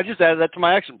 I just added that to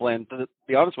my action plan, to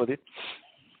be honest with you.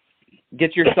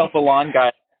 Get yourself a lawn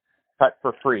guy cut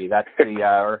for free. That's the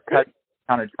or cut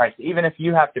counted price. Even if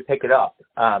you have to pick it up,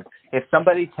 if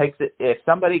somebody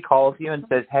calls you and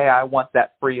says, "Hey, I want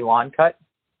that free lawn cut,"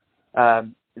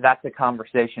 that's a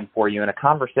conversation for you, and a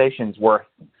conversation's worth,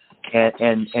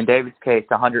 in David's case,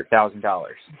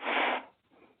 $100,000.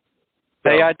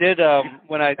 Hey, I did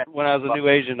when I was a new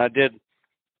agent, I did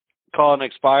call an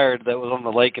expired that was on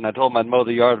the lake, and I told him I'd mow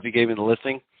the yard if he gave me the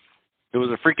listing. It was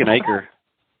a freaking acre.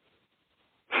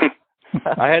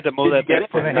 I had to mow that thing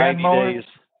for 90 days.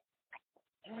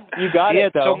 You got it. He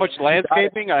had so much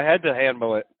landscaping, I had to hand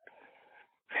mow it.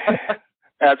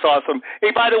 That's awesome.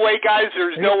 Hey, by the way, guys,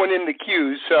 there's no one in the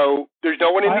queue, so there's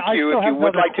no one in the queue. If you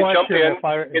would like to jump in,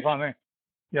 if I may.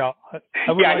 Yeah.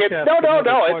 No,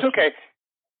 it's okay.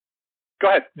 Go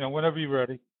ahead. Whenever you're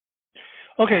ready.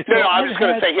 Okay. So no, I was just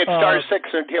going to say hit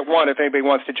 *6 and hit 1 if anybody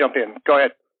wants to jump in. Go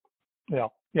ahead. Yeah.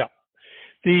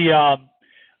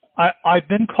 I've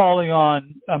been calling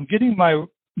on. I'm getting my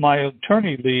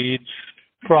attorney leads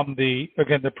from the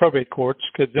probate courts,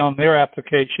 because on their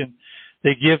application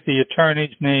they give the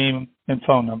attorney's name and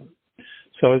phone number.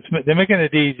 So they're making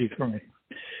it easy for me.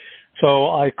 So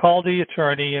I called the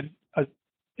attorney and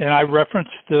I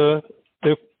referenced the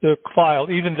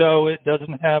file, even though it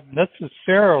doesn't have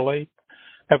necessarily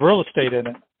have real estate in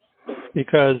it,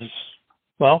 because,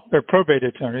 well, they're probate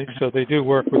attorneys, so they do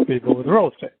work with people with real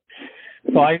estate.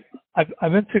 So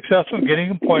I've been successful in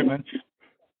getting appointments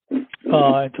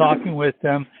and talking with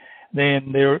them.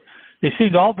 They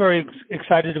seemed all very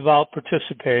excited about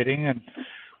participating, and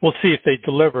we'll see if they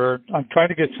deliver. I'm trying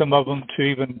to get some of them to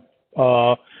even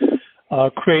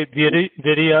create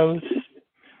videos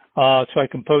so I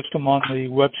can post them on the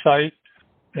website,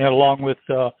 and along with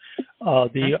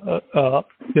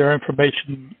their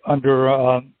information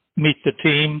under Meet the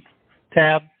Team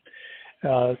tab,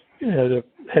 the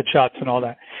headshots and all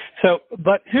that. So,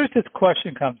 but here's this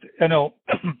question comes.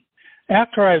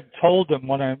 After I've told them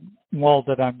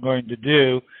that I'm going to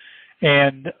do,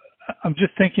 and I'm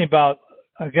just thinking about,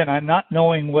 again, I'm not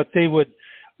knowing what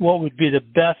would be the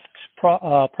best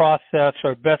process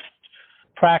or best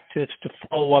practice to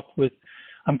follow up with.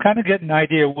 I'm kind of getting an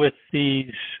idea with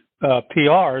these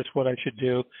PRs what I should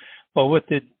do, but with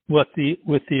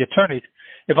the attorneys,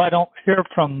 if I don't hear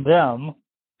from them,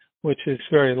 which is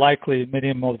very likely, many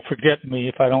of them will forget me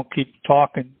if I don't keep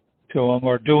talking to them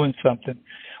or doing something.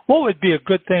 What would be a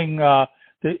good thing?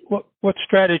 What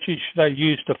strategy should I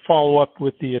use to follow up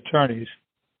with the attorneys?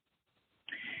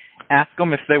 Ask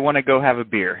them if they want to go have a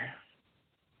beer.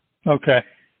 Okay.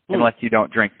 unless you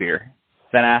don't drink beer.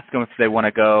 Then ask them if they want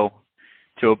to go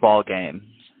to a ball game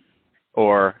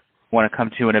or want to come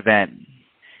to an event.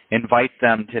 Invite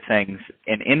them to things.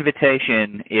 An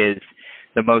invitation is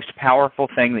the most powerful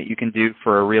thing that you can do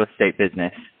for a real estate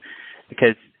business,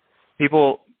 because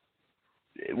people,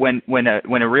 when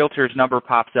a realtor's number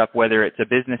pops up, whether it's a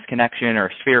business connection or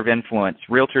a sphere of influence,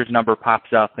 realtor's number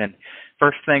pops up, and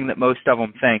first thing that most of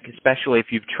them think, especially if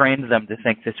you've trained them to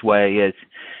think this way, is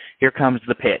here comes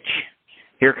the pitch.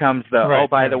 Here comes the, right, oh,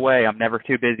 by the way, I'm never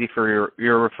too busy for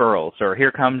your referrals. Or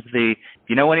here comes the, if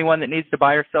you know anyone that needs to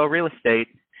buy or sell real estate,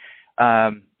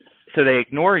 so they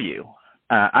ignore you.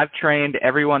 I've trained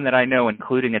everyone that I know,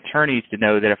 including attorneys, to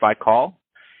know that if I call,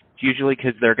 it's usually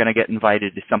because they're going to get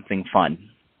invited to something fun.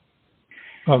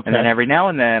 Okay. And then every now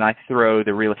and then I throw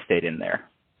the real estate in there.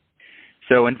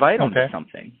 So invite them to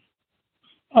something.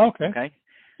 Okay. Okay.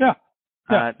 Yeah.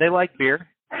 They like beer.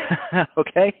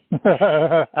 Okay.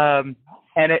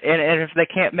 And if they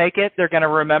can't make it, they're going to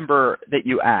remember that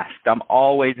you asked. I'm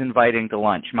always inviting to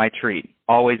lunch, my treat.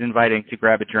 Always inviting to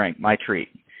grab a drink, my treat.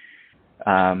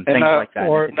 Things like that.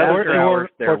 Or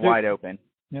they're wide open.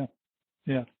 Yeah.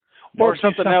 Yeah. Or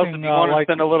something else if you want to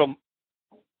spend a little.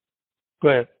 Go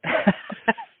ahead.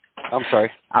 I'm sorry.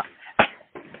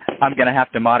 I'm going to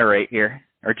have to moderate here,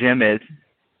 or Jim is.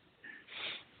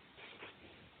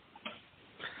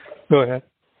 Go ahead.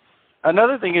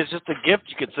 Another thing is just a gift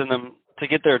you could send them to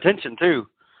get their attention too.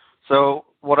 So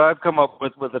what I've come up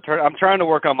with attorney, I'm trying to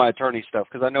work on my attorney stuff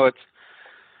because I know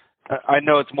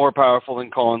it's more powerful than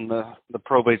calling the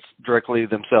probates directly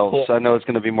themselves. Cool. So I know it's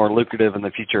going to be more lucrative in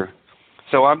the future.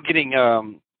 So I'm getting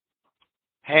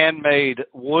handmade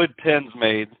wood pens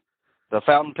made, the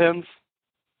fountain pens.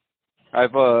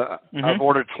 I've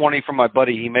ordered 20 from my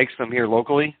buddy. He makes them here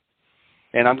locally,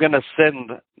 and I'm going to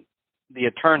send the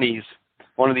attorneys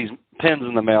one of these pens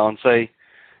in the mail and say,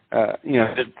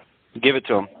 just give it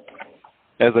to them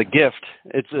as a gift.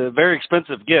 It's a very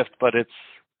expensive gift, but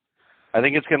I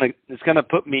think it's gonna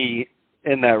put me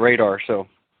in that radar. So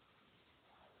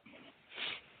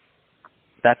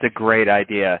that's a great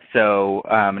idea. So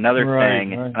another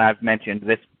thing, and I've mentioned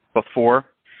this before,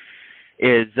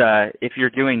 is if you're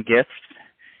doing gifts,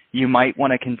 you might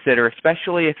want to consider,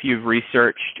 especially if you've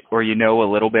researched or you know a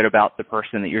little bit about the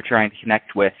person that you're trying to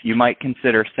connect with, you might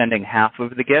consider sending half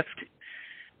of the gift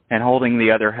and holding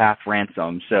the other half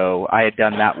ransom. So I had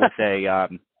done that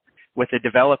with a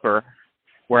developer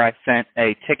where I sent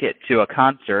a ticket to a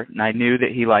concert, and I knew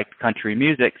that he liked country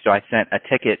music, so I sent a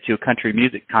ticket to a country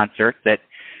music concert that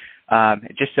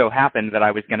it just so happened that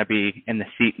I was going to be in the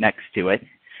seat next to it.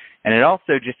 And it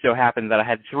also just so happened that I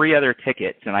had 3 other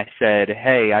tickets, and I said,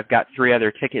 hey, I've got 3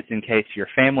 other tickets in case your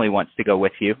family wants to go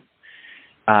with you.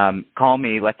 Call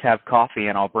me, let's have coffee,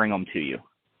 and I'll bring them to you.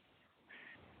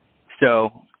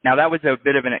 So now that was a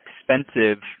bit of an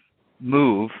expensive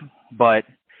move, but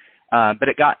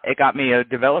it got me a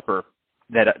developer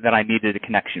that I needed a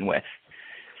connection with.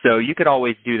 So you could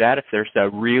always do that if there's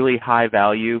a really high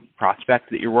value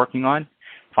prospect that you're working on.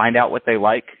 Find out what they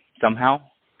like somehow,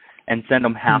 and send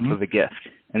them half of a gift.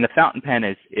 And the fountain pen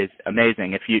is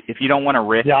amazing. If you don't want to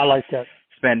risk I like that.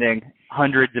 spending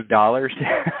hundreds of dollars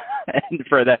and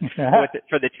for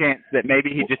the chance that maybe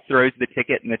he just throws the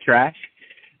ticket in the trash,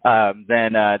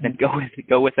 then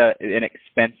go with an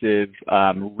expensive,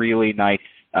 really nice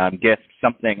gift,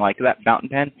 something like that fountain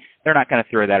pen. They're not going to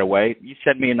throw that away. You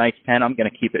send me a nice pen, I'm going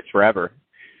to keep it forever.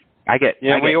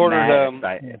 We ordered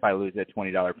if I lose a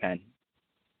 $20 pen.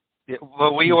 Yeah,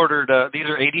 well, we ordered these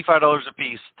are $85 a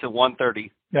piece to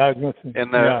 $130. Yeah,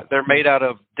 and they're made out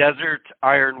of desert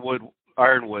ironwood.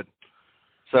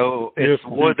 So it's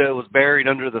wood that was buried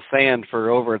under the sand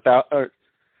for over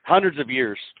hundreds of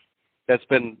years. That's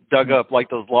been dug up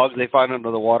like those logs they find under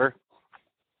the water.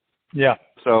 Yeah.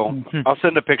 So I'll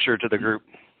send a picture to the group.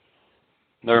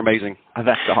 They're amazing. Oh,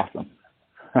 that's awesome.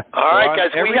 All right, guys,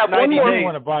 we have one more. I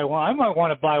want to buy one. I might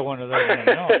want to buy one of those.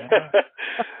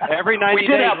 Every 90 days.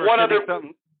 We did have one other.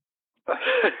 Something.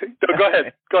 Go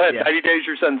ahead. Yeah. 90 days,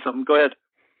 you're sending something. Go ahead.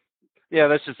 Yeah,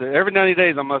 that's just it. Every 90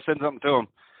 days, I'm going to send something to them.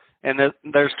 And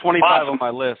there's 25 on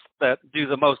my list that do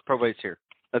the most probates here.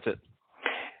 That's it.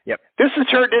 Yep. This has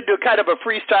turned into kind of a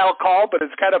freestyle call, but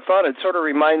it's kind of fun. It sort of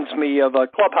reminds me of a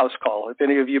Clubhouse call, if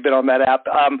any of you have been on that app.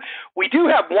 We do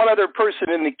have one other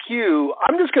person in the queue.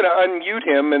 I'm just going to unmute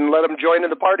him and let him join in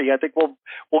the party. I think we'll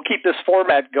keep this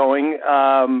format going.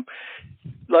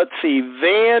 Let's see.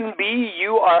 Van B,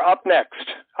 you are up next.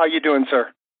 How you doing,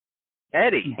 sir?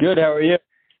 Eddie. Good. How are you?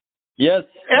 Yes.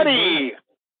 Eddie.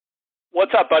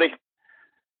 What's up, buddy?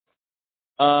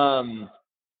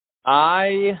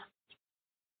 I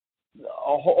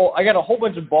got a whole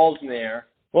bunch of balls in the air.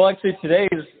 Well, actually,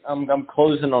 I'm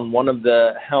closing on one of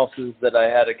the houses that I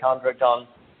had a contract on.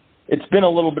 It's been a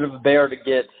little bit of a bear to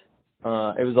get.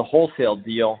 It was a wholesale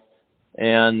deal,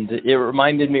 and it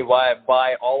reminded me why I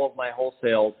buy all of my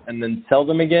wholesales and then sell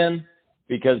them again,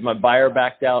 because my buyer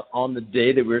backed out on the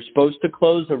day that we were supposed to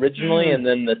close originally, and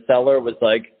then the seller was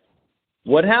like,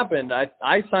 "What happened?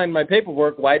 I signed my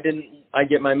paperwork. Why didn't I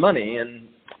get my money?" And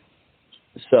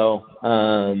so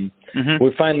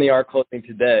we finally are closing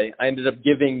today. I ended up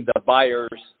giving the buyer's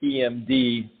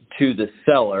EMD to the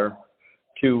seller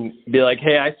to be like,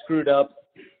 "Hey, I screwed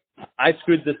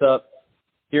this up.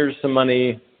 Here's some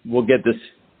money. We'll get this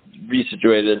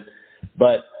resituated."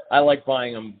 But I like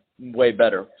buying them way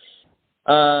better.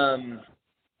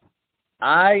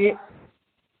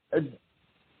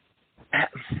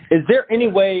 Is there any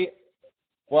way,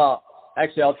 well,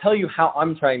 actually, I'll tell you how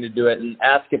I'm trying to do it and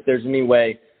ask if there's any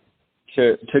way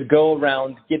to go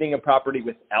around getting a property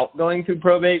without going through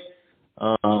probate.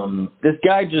 This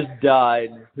guy just died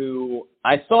who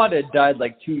I thought had died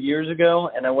like 2 years ago,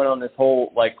 and I went on this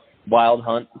whole like wild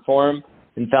hunt for him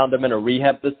and found him in a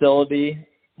rehab facility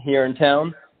here in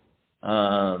town.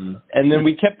 And then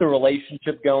we kept the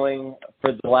relationship going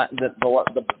for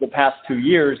the past 2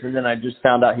 years, and then I just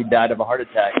found out he died of a heart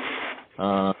attack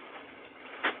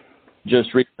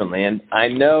just recently. And I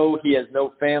know he has no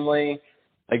family,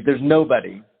 like there's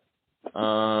nobody.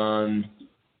 And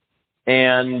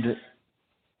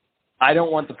I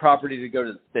don't want the property to go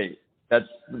to the state. That's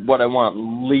what I want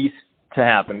least to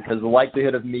happen, because the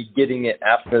likelihood of me getting it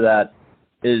after that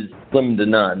is slim to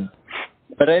none.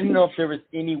 But I didn't know if there was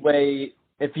any way,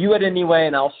 if you had any way,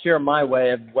 and I'll share my way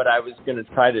of what I was going to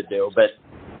try to do, but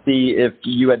see if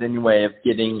you had any way of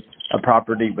getting a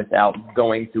property without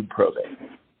going through probate.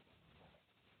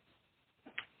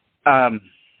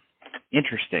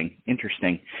 Interesting.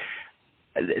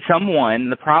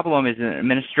 The problem is an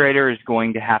administrator is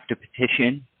going to have to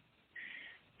petition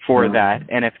for that.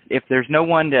 And if there's no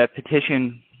one to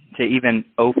petition to even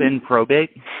open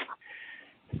probate,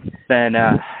 then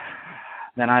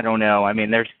I don't know. I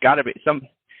mean, there's got to be some.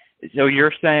 So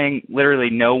you're saying literally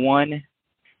no one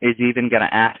is even going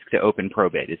to ask to open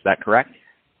probate. Is that correct?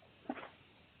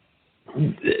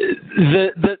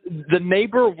 The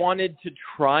neighbor wanted to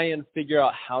try and figure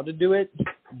out how to do it,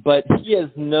 but he is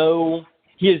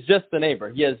just the neighbor.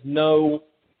 He has no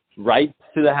rights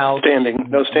to the house.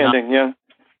 No standing, yeah.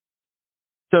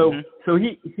 So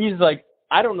he's like,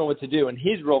 I don't know what to do, and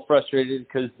he's real frustrated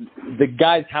because the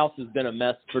guy's house has been a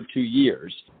mess for 2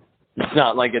 years. It's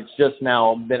not like it's just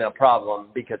now been a problem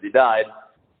because he died.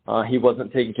 He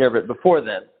wasn't taking care of it before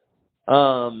then.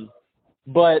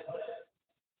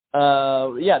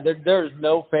 There's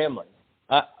no family.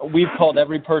 We've called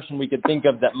every person we could think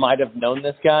of that might have known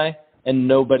this guy, and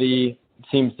nobody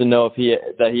seems to know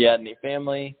that he had any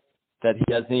family, that he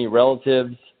has any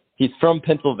relatives. He's from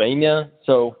Pennsylvania,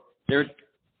 so there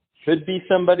could be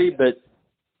somebody, but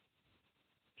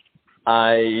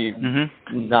I'm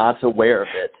not aware of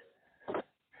it.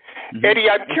 Eddie,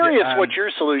 I'm curious what your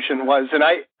solution was, and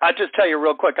I'll just tell you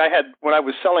real quick. When I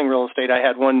was selling real estate, I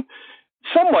had one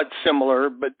somewhat similar,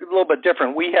 but a little bit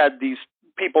different. We had these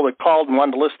people that called and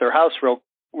wanted to list their house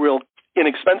real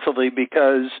inexpensively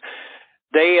because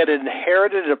they had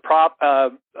inherited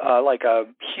like a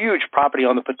huge property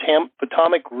on the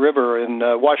Potomac River in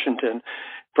Washington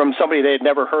from somebody they had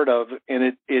never heard of,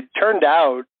 and it turned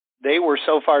out they were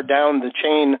so far down the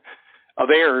chain of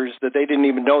heirs that they didn't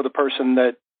even know the person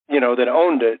that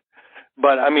owned it.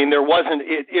 But I mean, it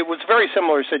was a very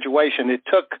similar situation. It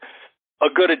took a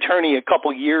good attorney a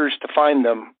couple years to find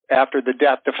them after the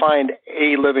death, to find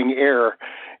a living heir,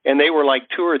 and they were like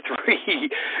 2 or 3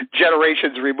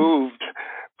 generations removed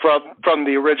from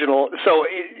the original. So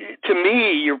to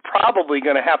me, you're probably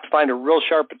going to have to find a real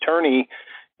sharp attorney,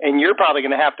 and you're probably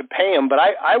going to have to pay him. But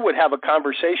I would have a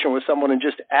conversation with someone and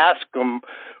just ask them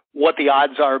what the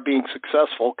odds are of being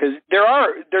successful, because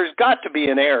there's got to be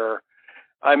an heir.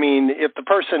 I mean, if the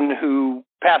person who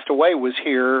passed away was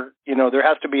here, there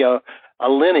has to be a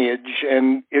lineage,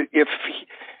 and it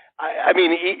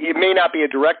may not be a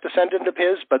direct descendant of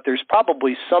his, but there's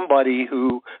probably somebody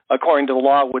who, according to the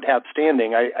law, would have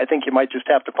standing. I think you might just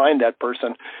have to find that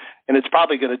person, and it's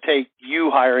probably going to take you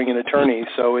hiring an attorney.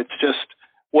 So it's just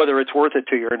whether it's worth it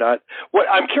to you or not.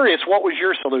 I'm curious, what was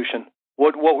your solution?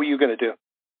 What were you going to do?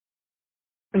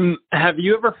 Have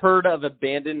you ever heard of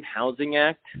Abandoned Housing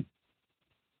Act?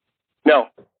 No.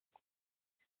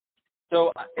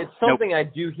 So it's something I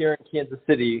do here in Kansas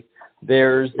City.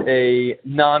 There's a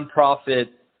nonprofit,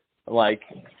 like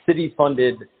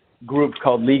city-funded group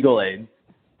called Legal Aid,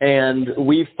 and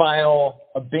we file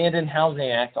Abandoned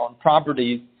Housing Act on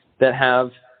properties that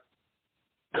have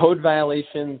code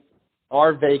violations,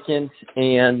 are vacant,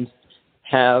 and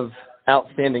have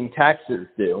outstanding taxes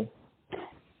due.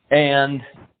 And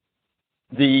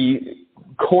the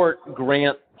court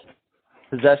grants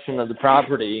possession of the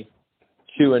property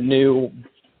to a new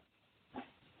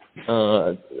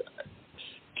to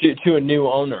a new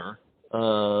owner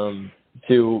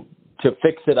to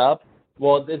fix it up.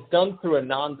 Well, it's done through a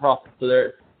nonprofit.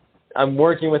 So I'm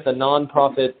working with a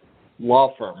nonprofit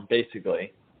law firm,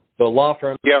 basically. So a law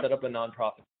firm set up a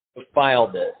nonprofit to file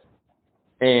this,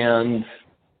 and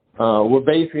we're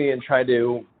basically going to try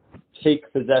to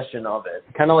take possession of it,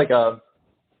 kind of like I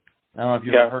don't know if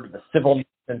you've ever heard of the Civil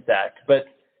Nuisance Act, but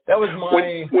that was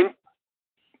my.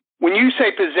 When you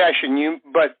say possession,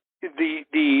 but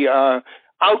the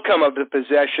outcome of the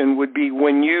possession would be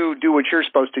when you do what you're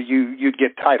supposed to, you'd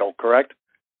get title, correct?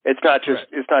 It's not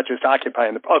just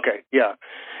occupying the. Okay, yeah.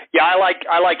 I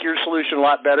like your solution a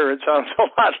lot better. It sounds a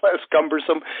lot less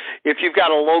cumbersome. If you've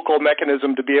got a local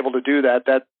mechanism to be able to do that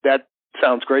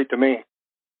sounds great to me.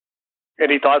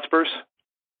 Any thoughts, Bruce?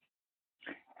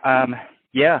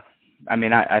 Yeah. I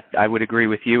mean, I would agree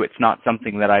with you. It's not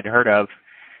something that I'd heard of.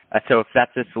 So if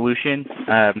that's a solution,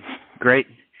 great.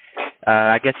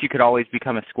 I guess you could always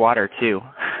become a squatter too.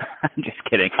 I'm just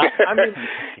kidding. I mean,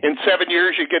 in 7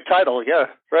 years you get title. Yeah,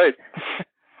 right.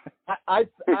 I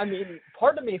mean,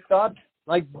 part of me thought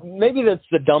like maybe that's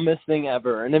the dumbest thing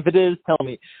ever, and if it is, tell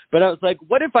me. But I was like,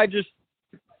 what if I just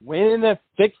went in and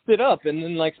fixed it up, and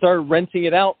then like started renting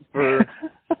it out for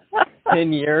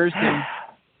 10 years, and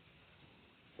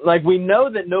like we know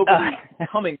that nobody's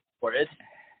coming for it.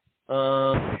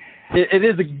 It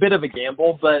is a bit of a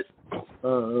gamble, but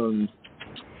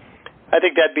I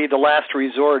think that'd be the last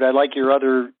resort. I like your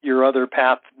other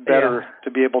path better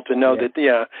to be able to know that.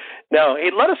 Yeah. Now,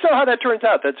 hey, let us know how that turns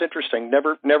out. That's interesting.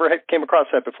 Never came across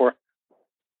that before.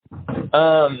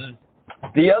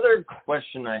 The other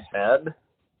question I had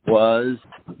was,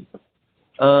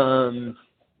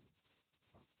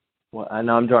 well, I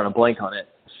know I'm drawing a blank on it.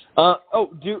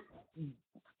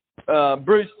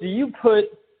 Bruce, do you put?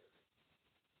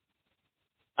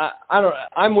 I don't know.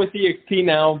 I'm with EXP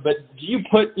now, but do you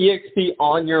put EXP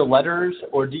on your letters,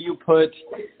 or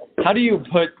how do you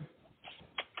put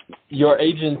your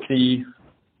agency,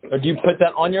 or do you put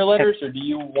that on your letters, or do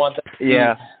you want that to be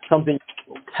something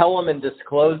you tell them and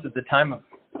disclose at the time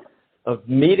of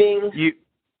meetings?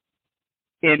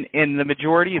 In the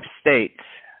majority of states,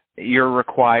 you're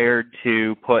required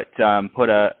to put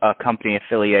a company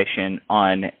affiliation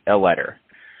on a letter.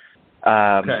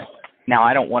 Okay. Now,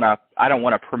 I don't want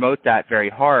to promote that very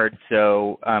hard.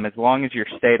 So as long as your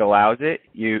state allows it,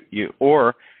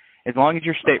 or as long as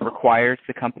your state requires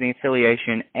the company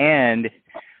affiliation and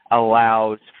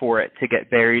allows for it to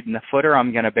get buried in the footer,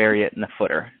 I'm going to bury it in the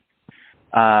footer.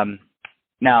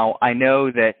 Now, I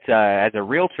know that as a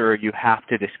realtor, you have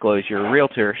to disclose you're a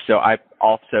realtor, so I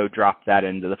also dropped that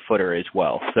into the footer as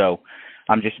well. So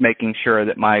I'm just making sure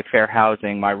that my fair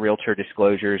housing, my realtor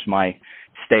disclosures, my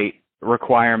state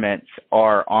requirements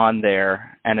are on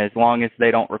there, and as long as they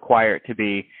don't require it to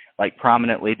be like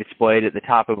prominently displayed at the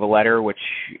top of a letter, which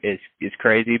is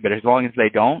crazy, but as long as they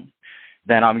don't,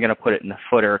 then I'm going to put it in the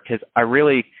footer, because I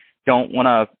really don't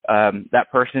want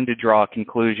that person to draw a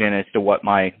conclusion as to what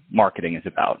my marketing is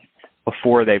about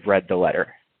before they've read the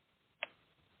letter.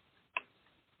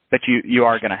 But you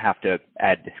are going to have to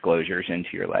add disclosures into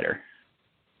your letter.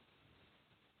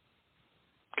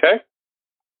 Okay.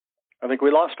 I think we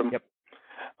lost him. Yep.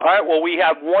 All right, well, we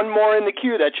have one more in the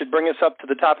queue. That should bring us up to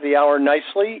the top of the hour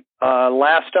nicely.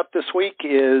 Last up this week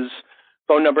is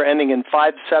phone number ending in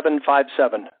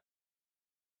 5757.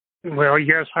 Well,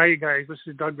 yes. Hi, you guys. This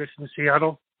is Douglas in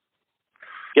Seattle.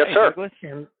 Yes, sir. Douglas.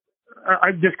 And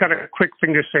I've just got a quick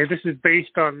thing to say. This is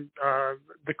based on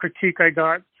the critique I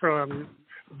got from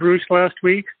Bruce last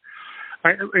week.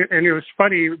 And it was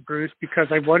funny, Bruce, because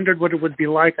I wondered what it would be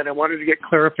like, and I wanted to get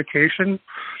clarification.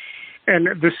 And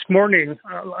this morning,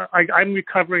 I'm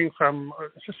recovering from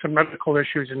some medical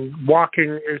issues, and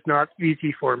walking is not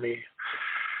easy for me.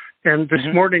 And this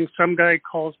morning, some guy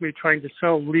calls me trying to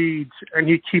sell leads, and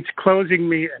he keeps closing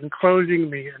me and closing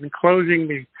me and closing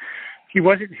me. He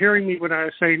wasn't hearing me when I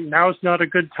was saying, now's not a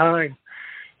good time.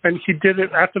 And he did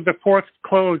it after the fourth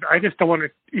close. I just don't want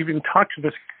to even talk to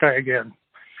this guy again.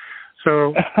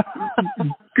 So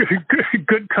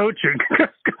good coaching.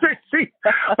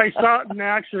 I saw it in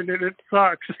action, and it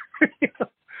sucks.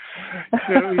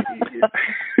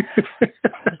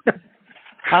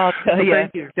 I'll tell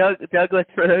you, Douglas,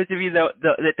 for those of you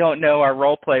that don't know our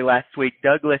role play last week,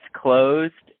 Douglas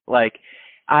closed. Like,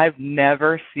 I've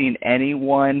never seen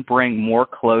anyone bring more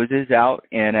closes out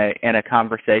in a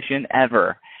conversation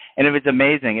ever, and it was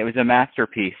amazing. It was a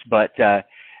masterpiece. But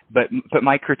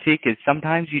my critique is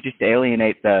sometimes you just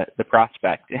alienate the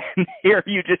prospect. And here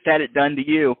you just had it done to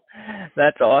you.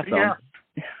 That's awesome. Yeah.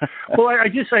 Well, I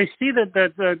see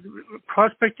that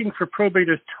prospecting for probate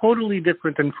is totally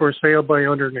different than for sale by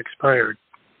owner and expired.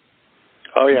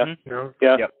 Oh yeah. Mm-hmm. You know?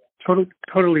 Yeah. Yep.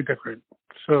 Totally different.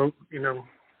 So, you know,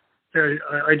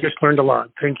 I just learned a lot.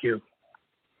 Thank you.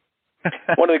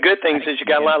 One of the good things is you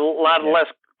got a lot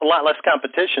less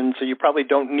competition, so you probably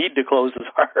don't need to close as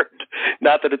hard.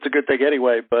 Not that it's a good thing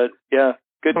anyway, but yeah,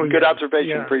 good observation.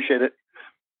 Yeah. Appreciate it.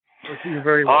 You're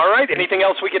very welcome. All right. Anything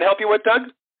else we can help you with, Doug?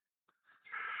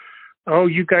 Oh,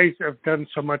 you guys have done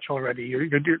so much already.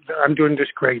 I'm doing this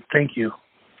great. Thank you.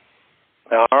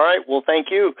 All right. Well, thank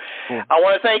you. Cool. I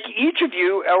want to thank each of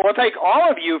you. I want to thank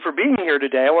all of you for being here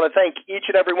today. I want to thank each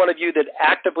and every one of you that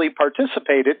actively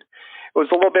participated. It was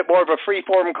a little bit more of a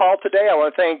free-form call today. I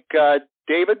want to thank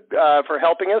David for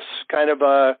helping us, kind of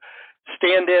a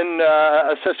stand-in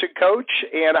assistant coach.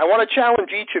 And I want to challenge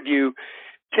each of you.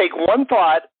 Take one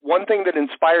thought, one thing that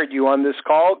inspired you on this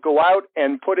call, go out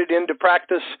and put it into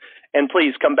practice, and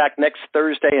please come back next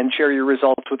Thursday and share your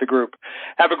results with the group.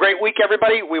 Have a great week,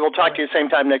 everybody. We will talk to you same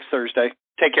time next Thursday.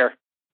 Take care.